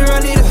 I'm about to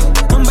run it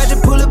up. I'm about to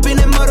pull up in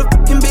that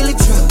motherfucking Billy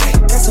truck.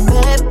 Got some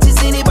bad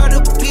bitches in it, about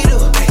to pick it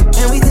up.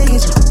 And we taking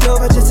shit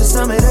over just to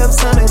sum it up,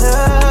 sum it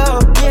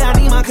up. Yeah, I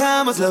need my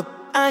commas, look.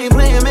 I ain't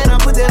playing, man, I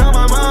put that on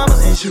my mama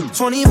and shoot.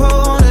 24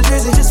 on the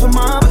jersey just for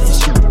mama and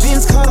shoot.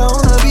 Vince Carter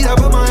on the beat, I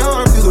put my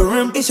arm through the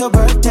rim. It's your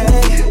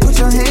birthday, put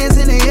your hands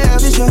in the air,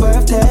 it's your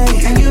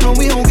birthday. And you know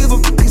we don't give a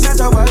f***, it's not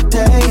your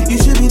birthday. You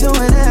should be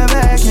doing that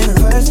back in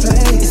the first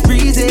place. It's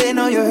breezy,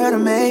 know you heard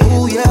of me,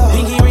 ooh yeah.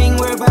 Pinky ring,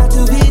 we're about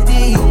to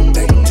 50.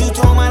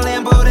 Two-tone my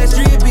Lambo, that's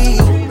drippy.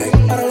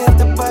 But I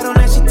left the bottle,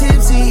 now she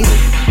tipsy.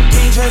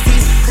 Can't trust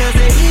these cause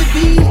they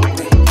hippie.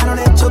 I know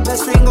that your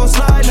best friend gon'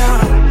 slide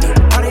now.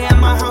 Party at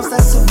my house,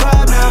 that's a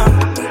vibe now.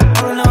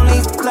 All in only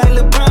like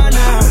LeBron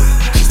now.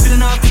 She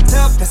spitting off the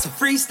top, that's a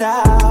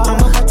freestyle. I'm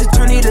about to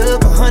turn it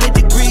up 100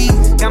 degrees.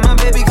 Got my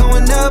baby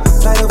going up,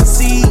 flight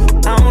overseas.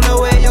 I don't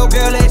know where your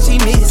girl at, she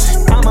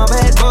missing. I'm a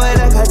bad boy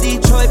like a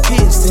Detroit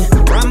Piston.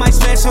 I might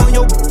smash on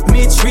your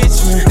Mitch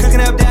Richmond.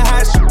 Cooking up that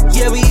hot shit,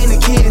 yeah, we in the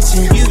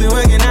kitchen. You been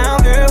working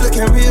out, girl,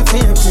 looking real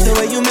tempting. The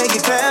way you make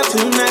it clap,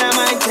 tonight I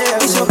might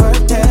tell. It's your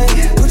birthday,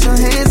 put your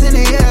hands in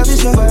the air,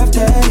 it's your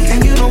birthday.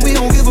 And you know we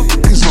don't give a f***.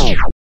 It's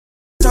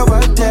your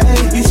birthday,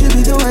 you should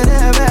be doing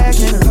that back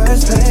in the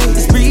first place.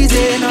 It's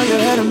breezy, know you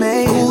heard of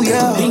me, ooh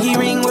yeah. Pinky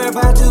ring, we're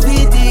about to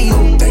 50.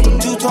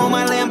 Two-tone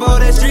my Lambo,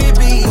 that's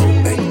drippy.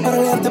 But I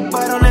left the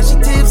bottle, now she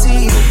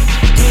tipsy.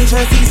 Can't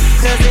trust these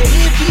cause they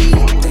hippie.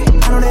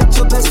 I know that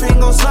your best friend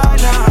gon'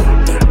 slide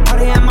now.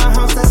 Party at my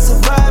house, that's a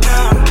vibe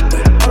now.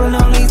 All in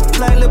only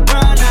like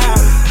LeBron now.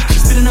 She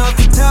spitting off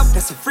the top,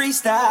 that's a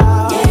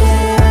freestyle.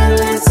 Yeah,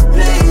 let's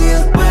play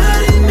it,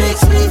 but it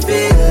makes me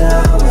feel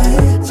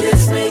alright.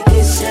 Just make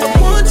it shake. I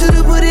want you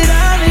to put it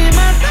all in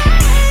my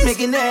face. Make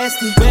it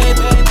nasty,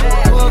 baby.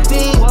 Walked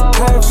in,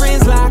 her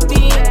friends locked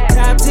in.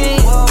 Top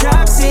 10,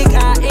 toxic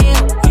I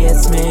am.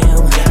 Yes,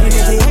 ma'am. And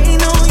if they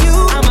ain't on you,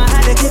 I'ma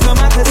have to kick them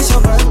out cause it's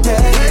your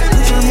birthday.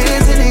 Put your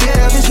hands in the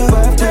air, it's your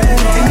birthday.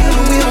 And you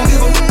know we don't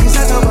give a f***, it's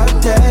not your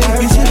birthday.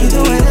 You should be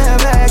doing that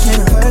back in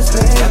the first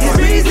place. It's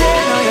breezy,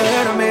 know you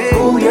heard of me.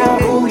 Ooh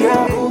yeah, ooh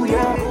yeah, ooh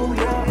yeah.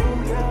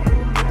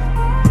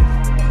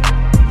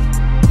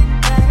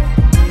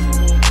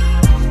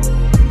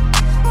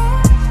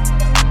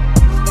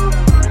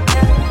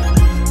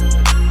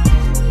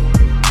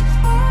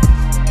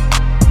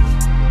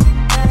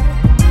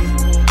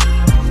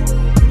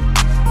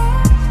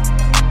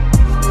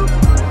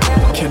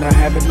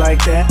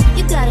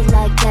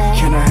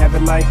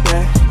 it like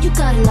that? You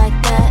got it like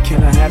that.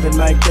 Can I have it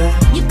like that?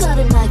 You got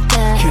it like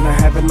that. Can I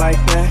have it like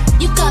that?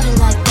 You got it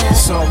like that.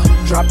 So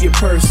drop your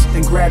purse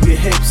and grab your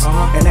hips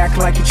and act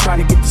like you're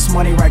trying to get this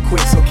money right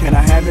quick. So can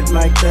I have it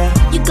like that?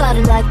 You got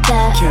it like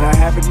that. Can I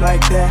have it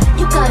like that?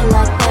 You got it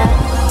like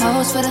that.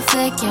 Pose for the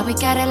flick, yeah, we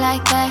got it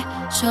like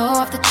that. Show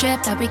off the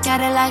trip, that we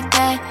got it like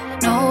that.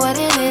 Know what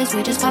it is,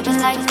 we just poppin'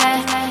 like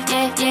that.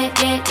 Yeah, yeah,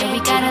 yeah, yeah, we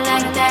got it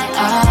like that.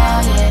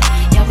 Oh yeah,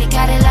 yeah, we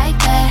got it like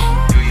that.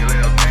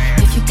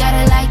 If you got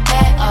it like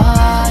that,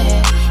 oh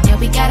yeah, yeah,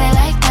 we got it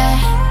like that.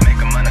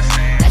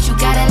 That you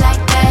got it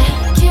like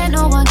that. Can't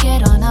no one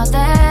get on our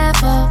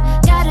level.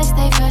 Gotta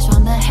stay fresh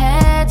from the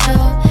head to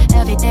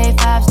everyday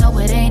vibes, no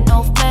it ain't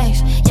no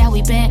flex. Yeah,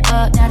 we been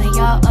up, now that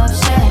y'all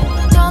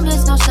upset. Don't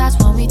miss no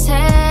shots when we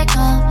take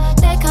them.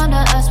 They come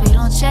to us, we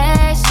don't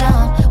chase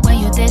them. When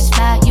you this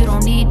fly, you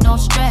don't need no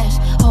stress.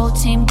 Whole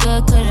team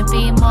good, couldn't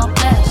be more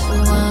blessed.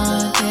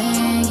 One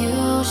thing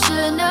you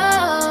should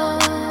know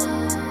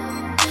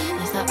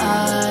is the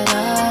art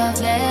of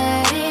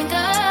letting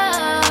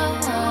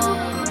go.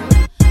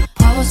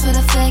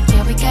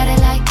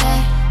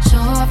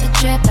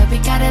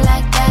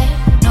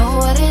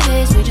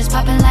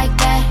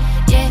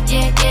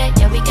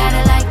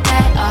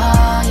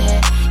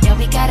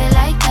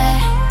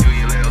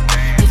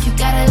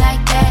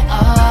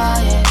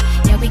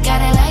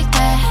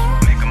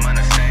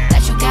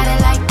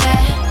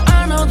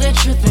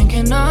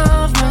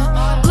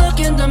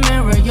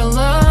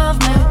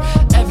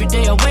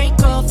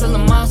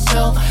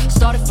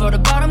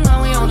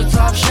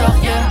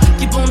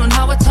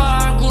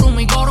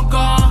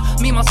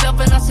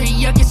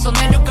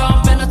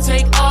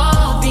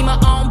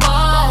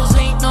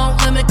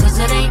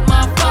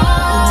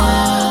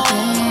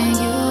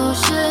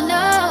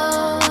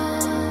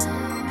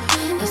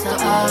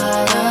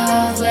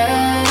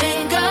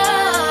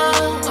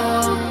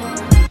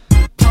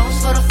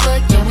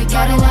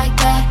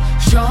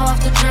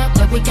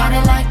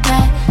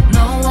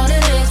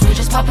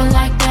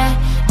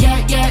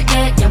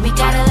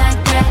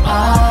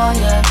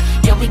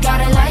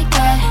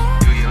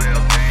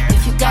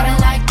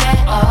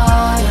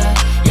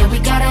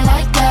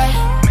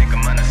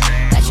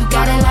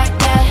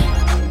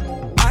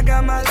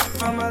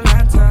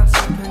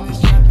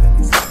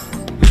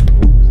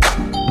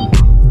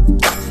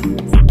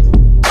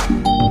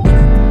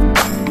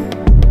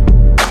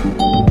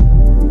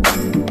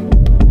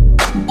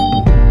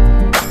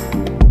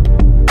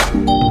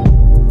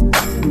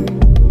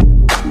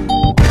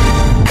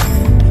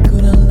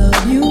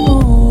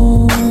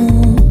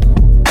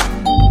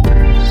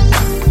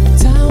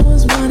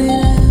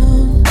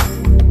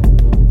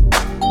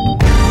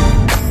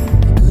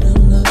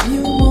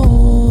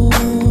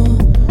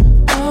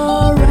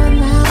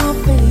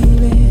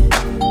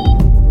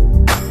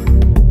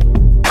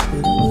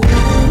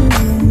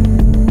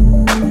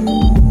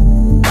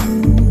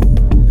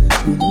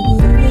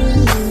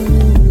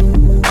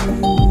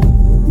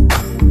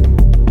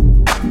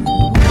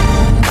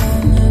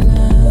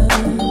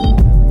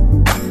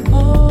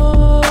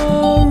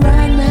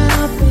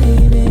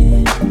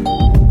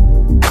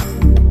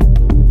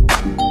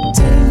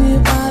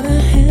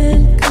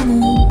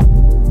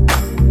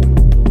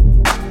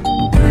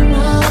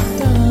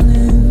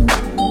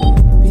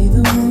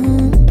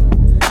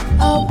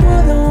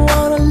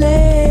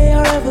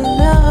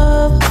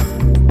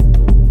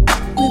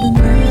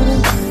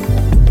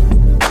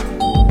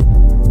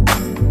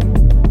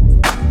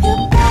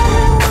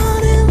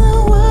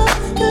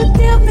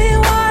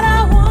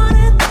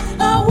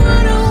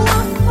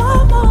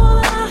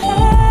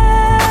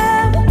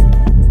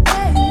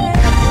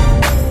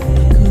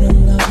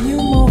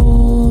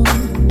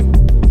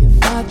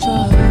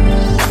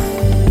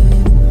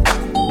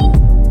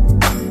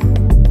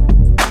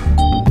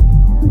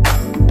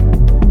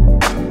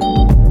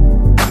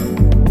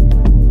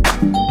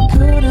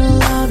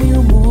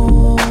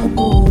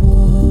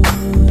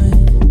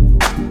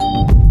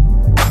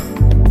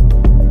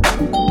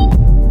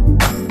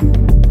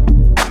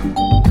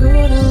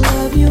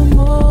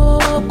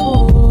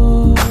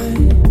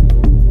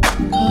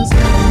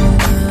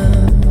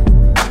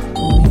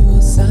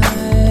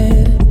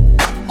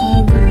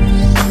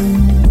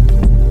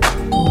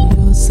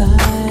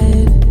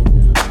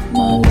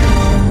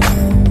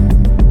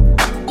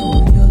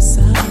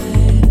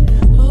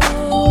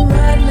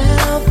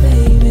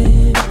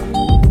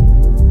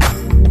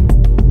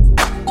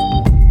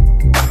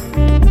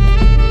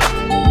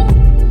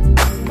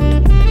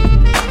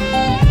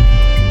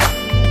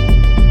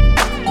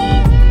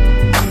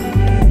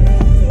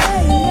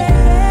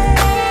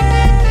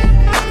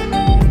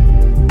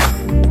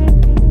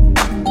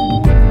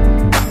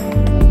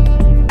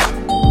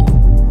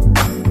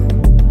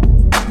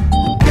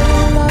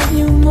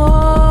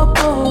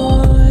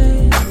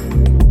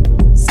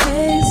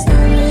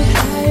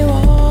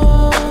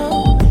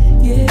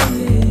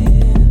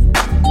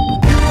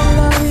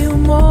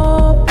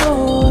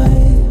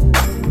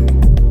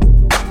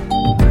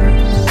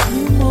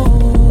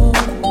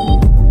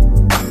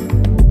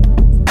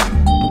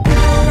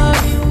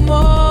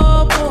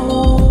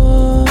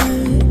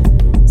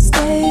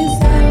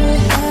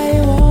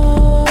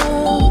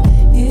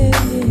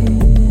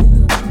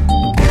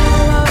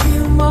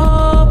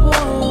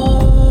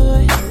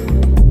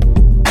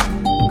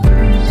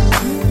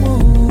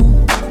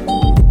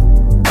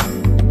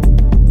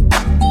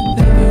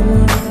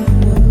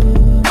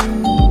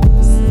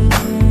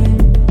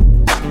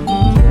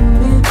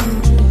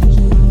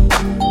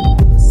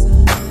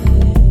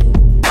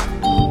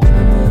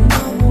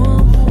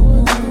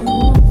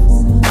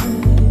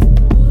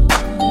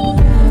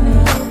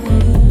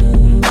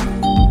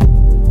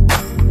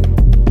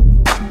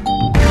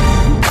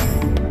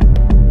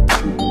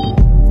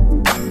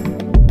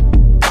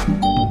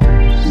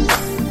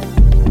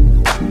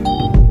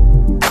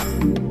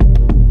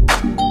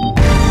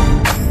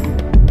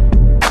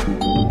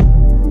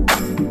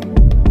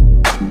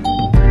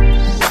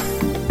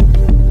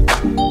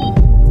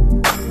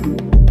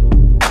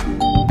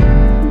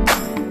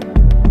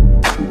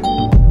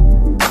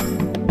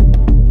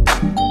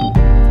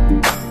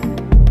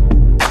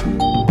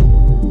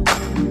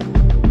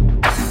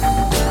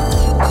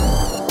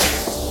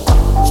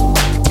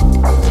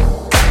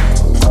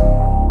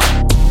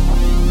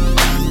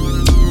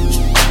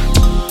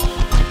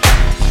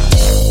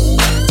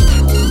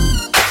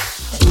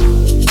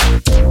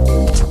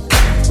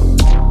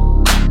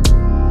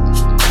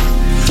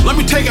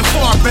 Take it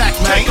far back,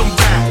 man. Take 'em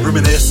back.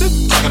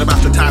 Reminiscing, talking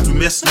about the times we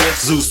missed.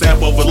 Zoo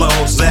sap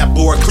overload, zap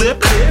board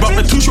clip.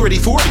 Bumping 2 shorty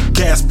 40,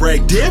 gas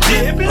brake dip.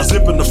 A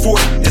zip in the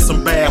 40 and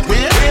some bad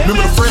wind.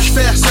 Remember the Fresh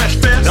Fest?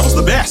 That was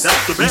the best.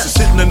 Used to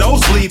sit in the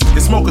nosebleed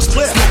and smoke a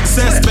split.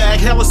 Cess bag,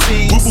 hella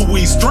seeds, woo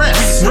we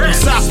stress. When the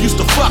South used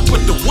to fuck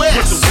with the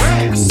West.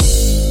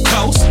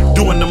 Coast,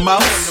 doing the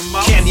most.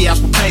 Candy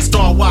apple paint,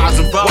 star wires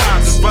involved.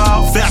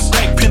 Fast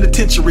bank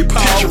penitentiary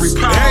pause.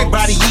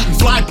 Everybody eating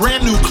fly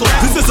brand new clothes.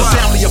 This is a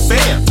family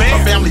affair,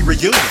 a family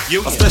reunion,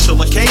 a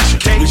special occasion.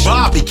 We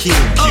barbecue.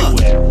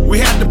 We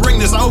had to bring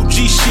this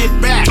OG shit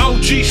back. Battle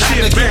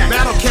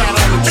Cat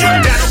on the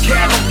track. Battle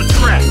Cat on the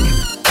track.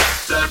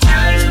 The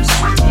games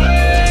we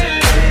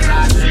play,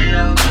 I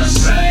feel the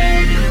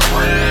same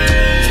way.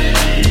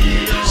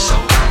 So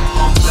come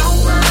on, the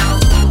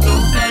world,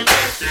 don't make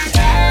it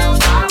out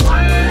my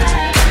way.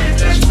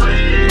 Just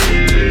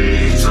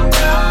please,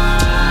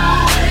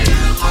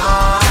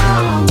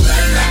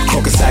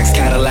 Coca Sacks,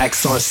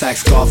 Cadillacs on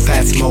sacks, golf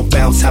hats, more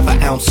bounce, have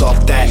an ounce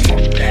off that.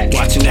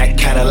 Watching that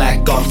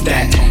Cadillac off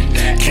that.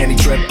 Candy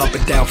drip up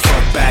and down,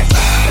 front back.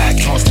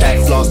 Toss that,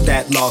 floss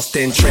that, lost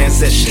in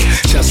transition.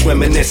 Just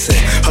reminiscing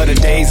of the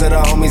days of the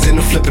homies in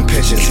the flipping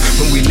pigeons.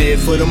 When we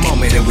live for the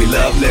moment and we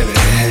love living.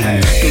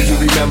 Do you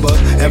remember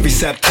every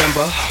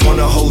September on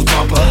a hose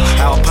bumper,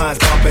 Alpine's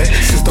bumping,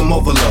 system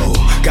overload.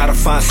 Gotta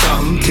find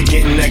something to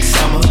get next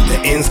summer. The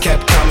ends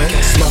kept coming,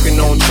 smoking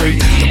on tree,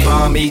 the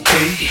bomb ET.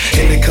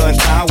 In the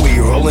country, we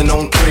rolling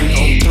on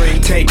 3.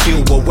 Take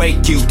you, will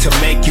wake you to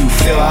make you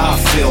feel how I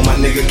feel. My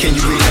nigga, can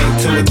you relate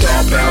to a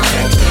dog bound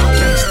gangster?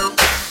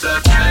 The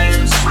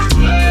games we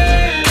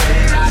play,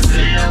 I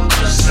feel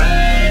the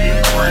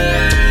same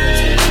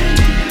way.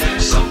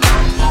 So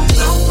come on,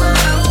 the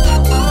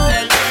world,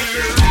 and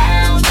get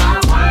out my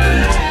way.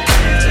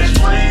 Just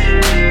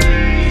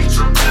please,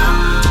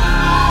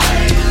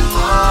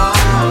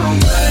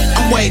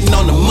 I'm waiting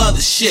on the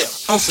mothership,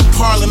 on some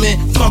Parliament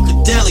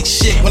Funkadelic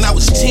shit. When I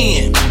was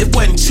 10, it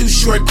wasn't too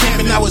short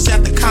pimping. I was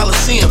at the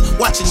Coliseum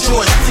watching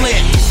George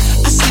Flint.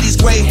 I see these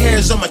gray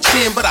hairs on my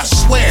chin, but I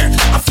swear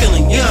I'm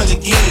feeling young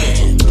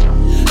again.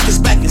 Cause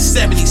back in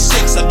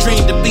 76 I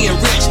dreamed of being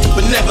rich,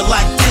 but never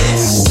like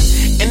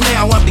this. And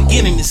now I'm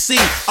beginning to see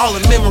all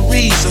the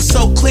memories are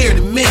so clear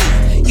to me.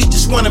 You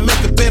just wanna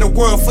make a better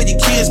world for your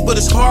kids, but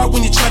it's hard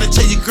when you try to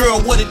tell your girl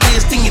what it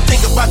is. Then you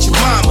think about your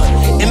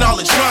mama and all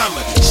the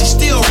drama. She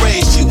still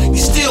raised you,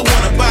 you still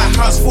wanna buy a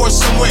house for her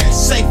somewhere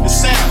safe and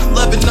sound.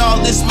 Loving all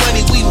this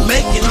money we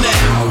making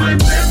now.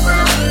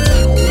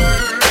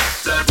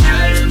 the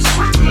games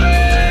we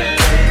play,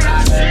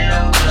 I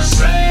feel the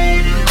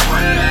same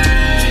way.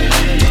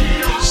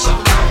 So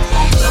come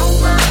on, the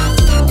world,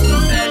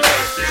 and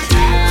get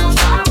out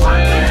my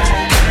way.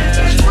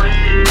 Just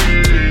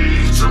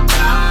please, so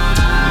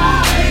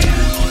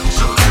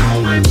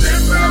don't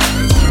remember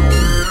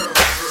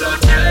the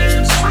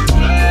games we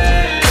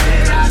play,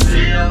 I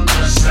feel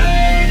the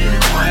same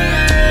way.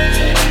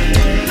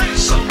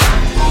 So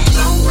come on,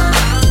 the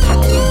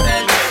world,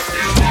 and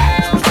get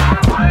out my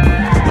way.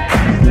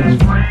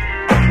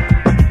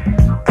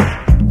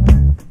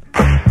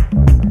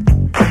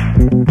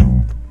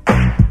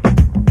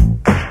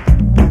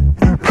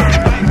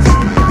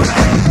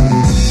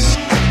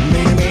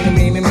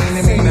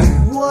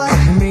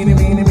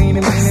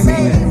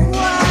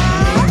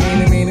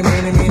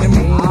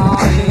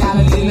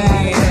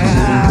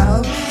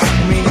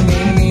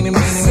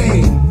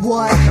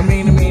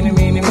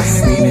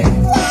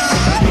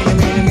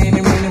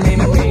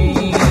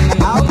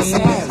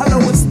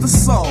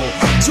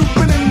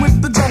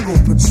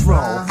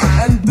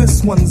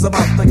 One's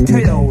about the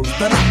KOs,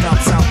 the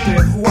knockouts out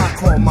there who I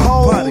call my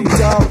buddy.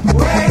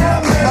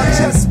 Now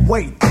just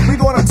wait, we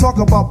gonna talk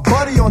about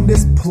Buddy on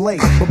this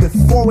plate. But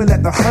before we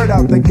let the herd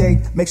out the gate,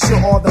 make sure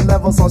all the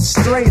levels are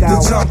straight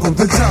out. The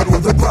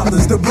jungle, the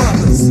brothers.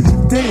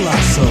 De La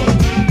Soul,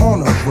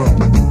 on a roll.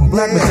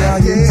 Black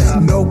medallions,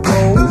 no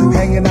gold.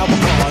 Hanging out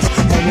with bars,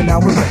 hanging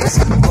out with race.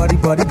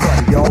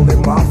 Buddy, all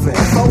in my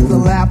face. Hold the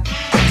lap.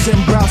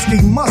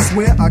 Zimbrowski must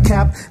wear a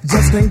cap,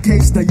 just in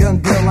case the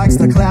young girl likes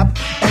to clap.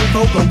 Ain't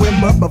folk a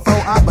win, but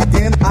before I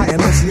begin, I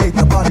initiate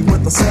the Buddy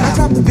with the slap. I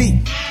drop the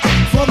beat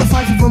for the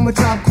fight from a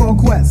Tribe Called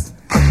Quest.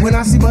 When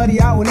I see Buddy,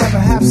 I will never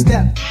half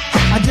step.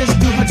 I just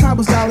do her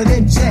tribal style and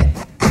then check.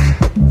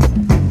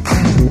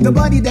 The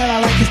Buddy that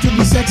I like is to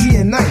be sexy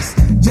and nice,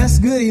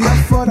 just good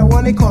enough for the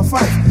one they call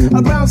Fife.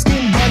 A brown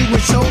skinned Buddy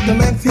with shoulder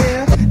length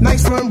hair,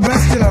 nice firm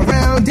breast and a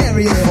round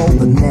area. Hold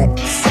the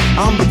necks,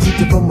 I'm the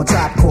keeper from a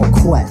Tribe Called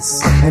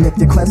Quest. And if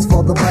the quest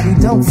for the Buddy,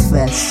 don't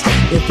fess.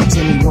 If the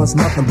Jimmy wants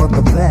nothing but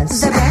the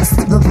best,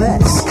 the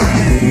best.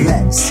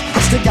 Let's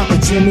stick out the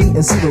Jimmy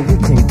and see what we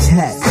can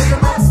catch.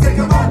 Stick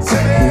 'em on,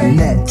 Jimmy.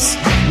 Next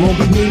won't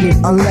be needed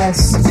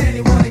unless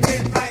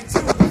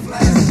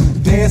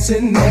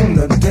dancing on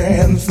the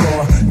dance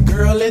floor.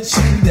 Girl, it's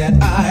you that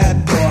I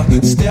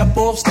adore. Step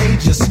off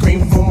stage, just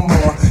scream for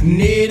more.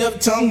 Native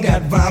tongue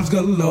got rhymes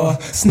galore.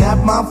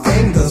 Snap my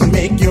fingers,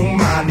 make you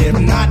mine. If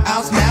not,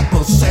 I'll snap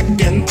a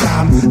second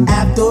time.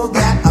 After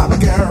that, I'm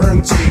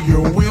guarantee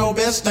you will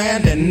be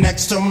standing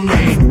next to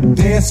me.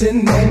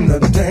 Dancing on the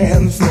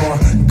dance floor,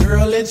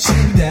 girl, it's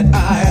you that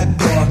I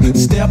adore.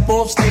 Step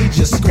off stage,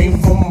 just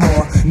scream for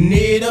more.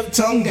 Native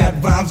tongue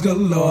got rhymes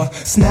galore.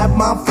 Snap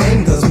my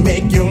fingers,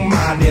 make you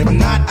mine. If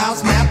not, I'll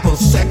snap a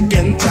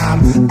second time.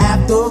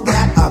 After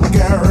that, I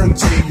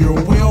guarantee you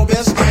will be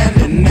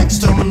standing next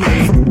to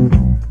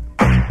me.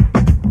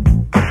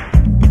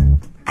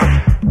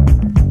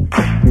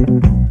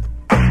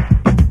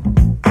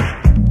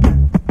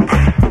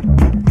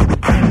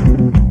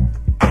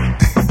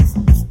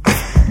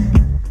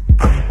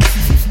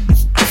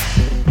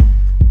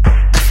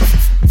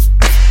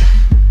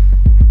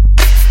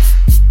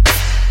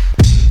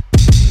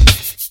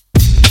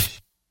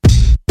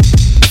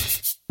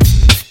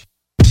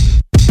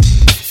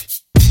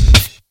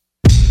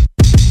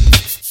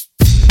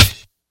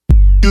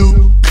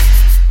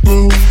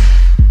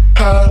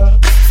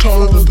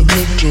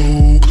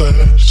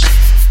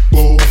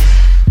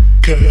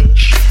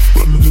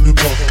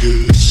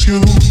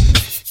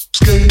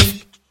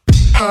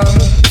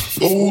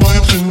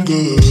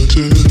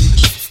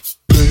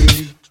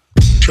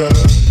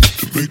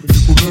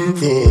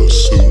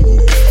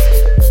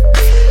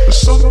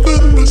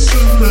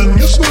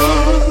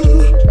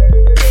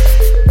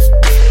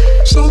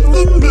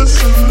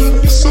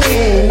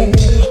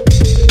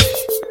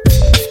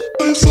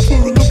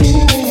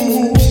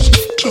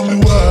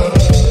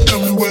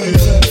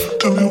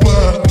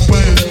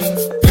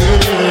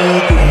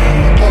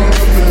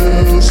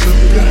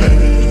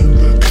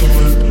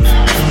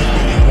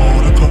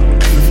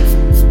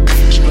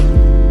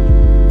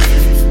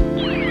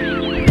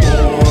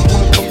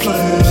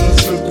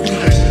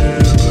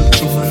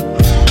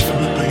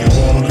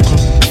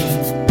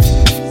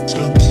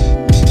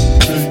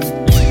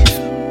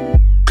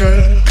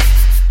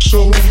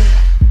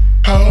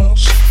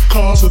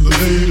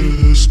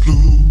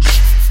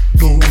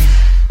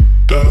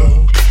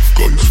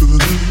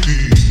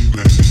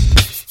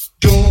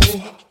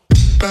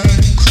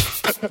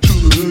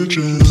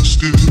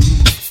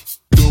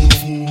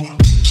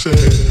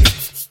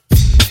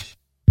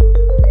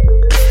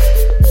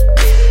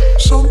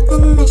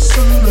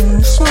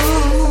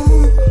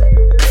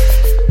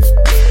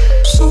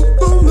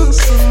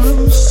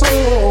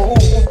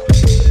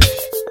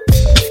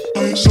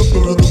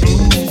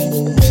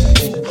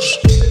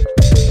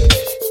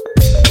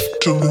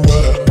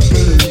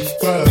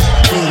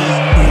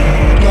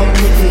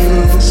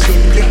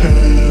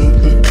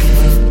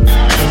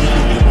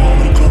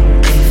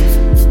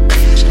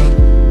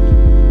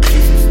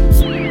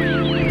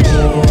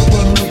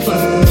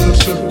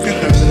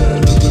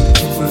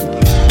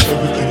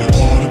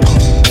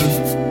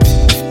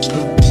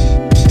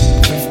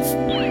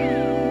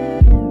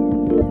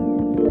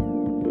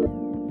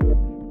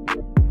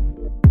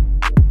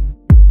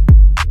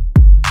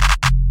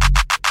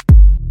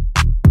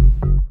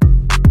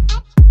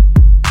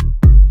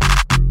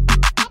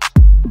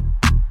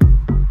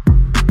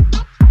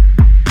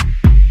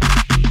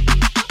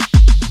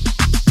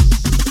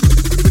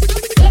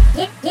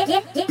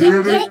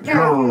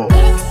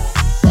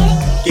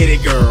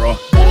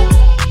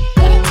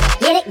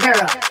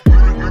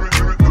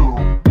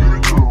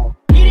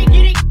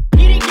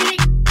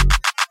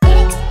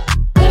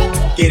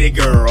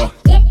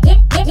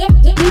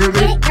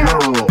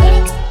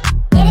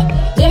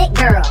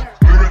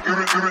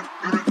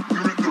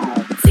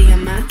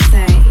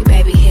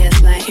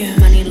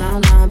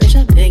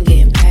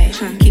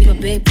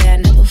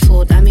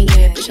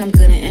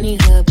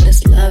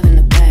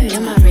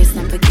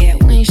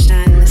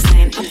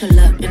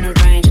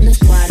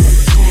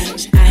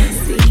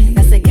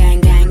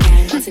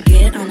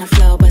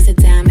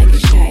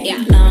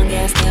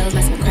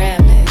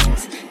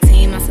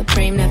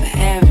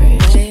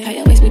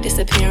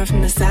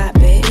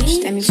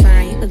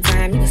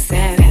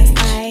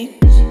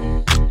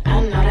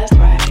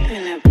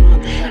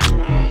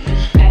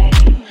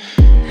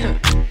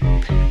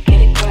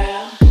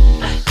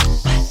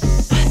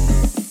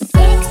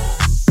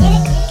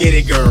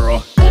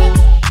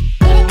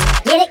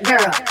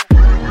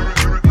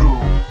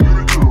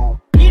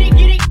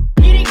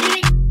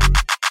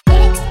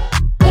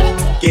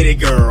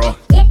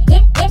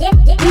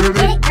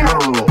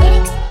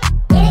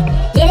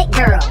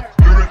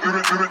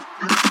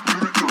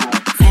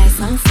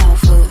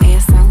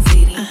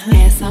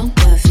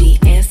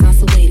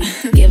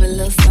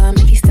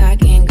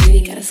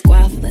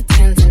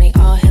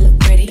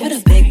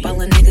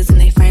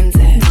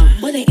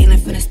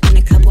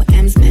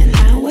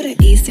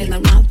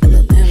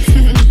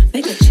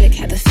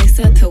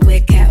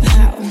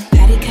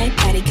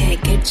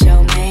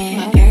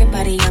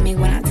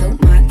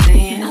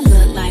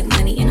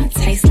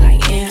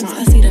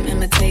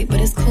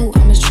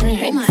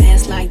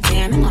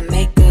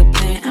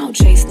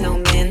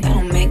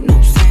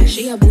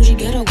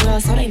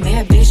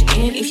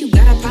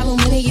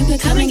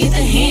 Come and get the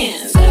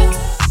hands.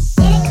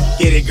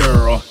 Get it,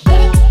 girl.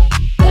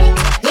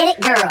 Get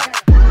it, girl.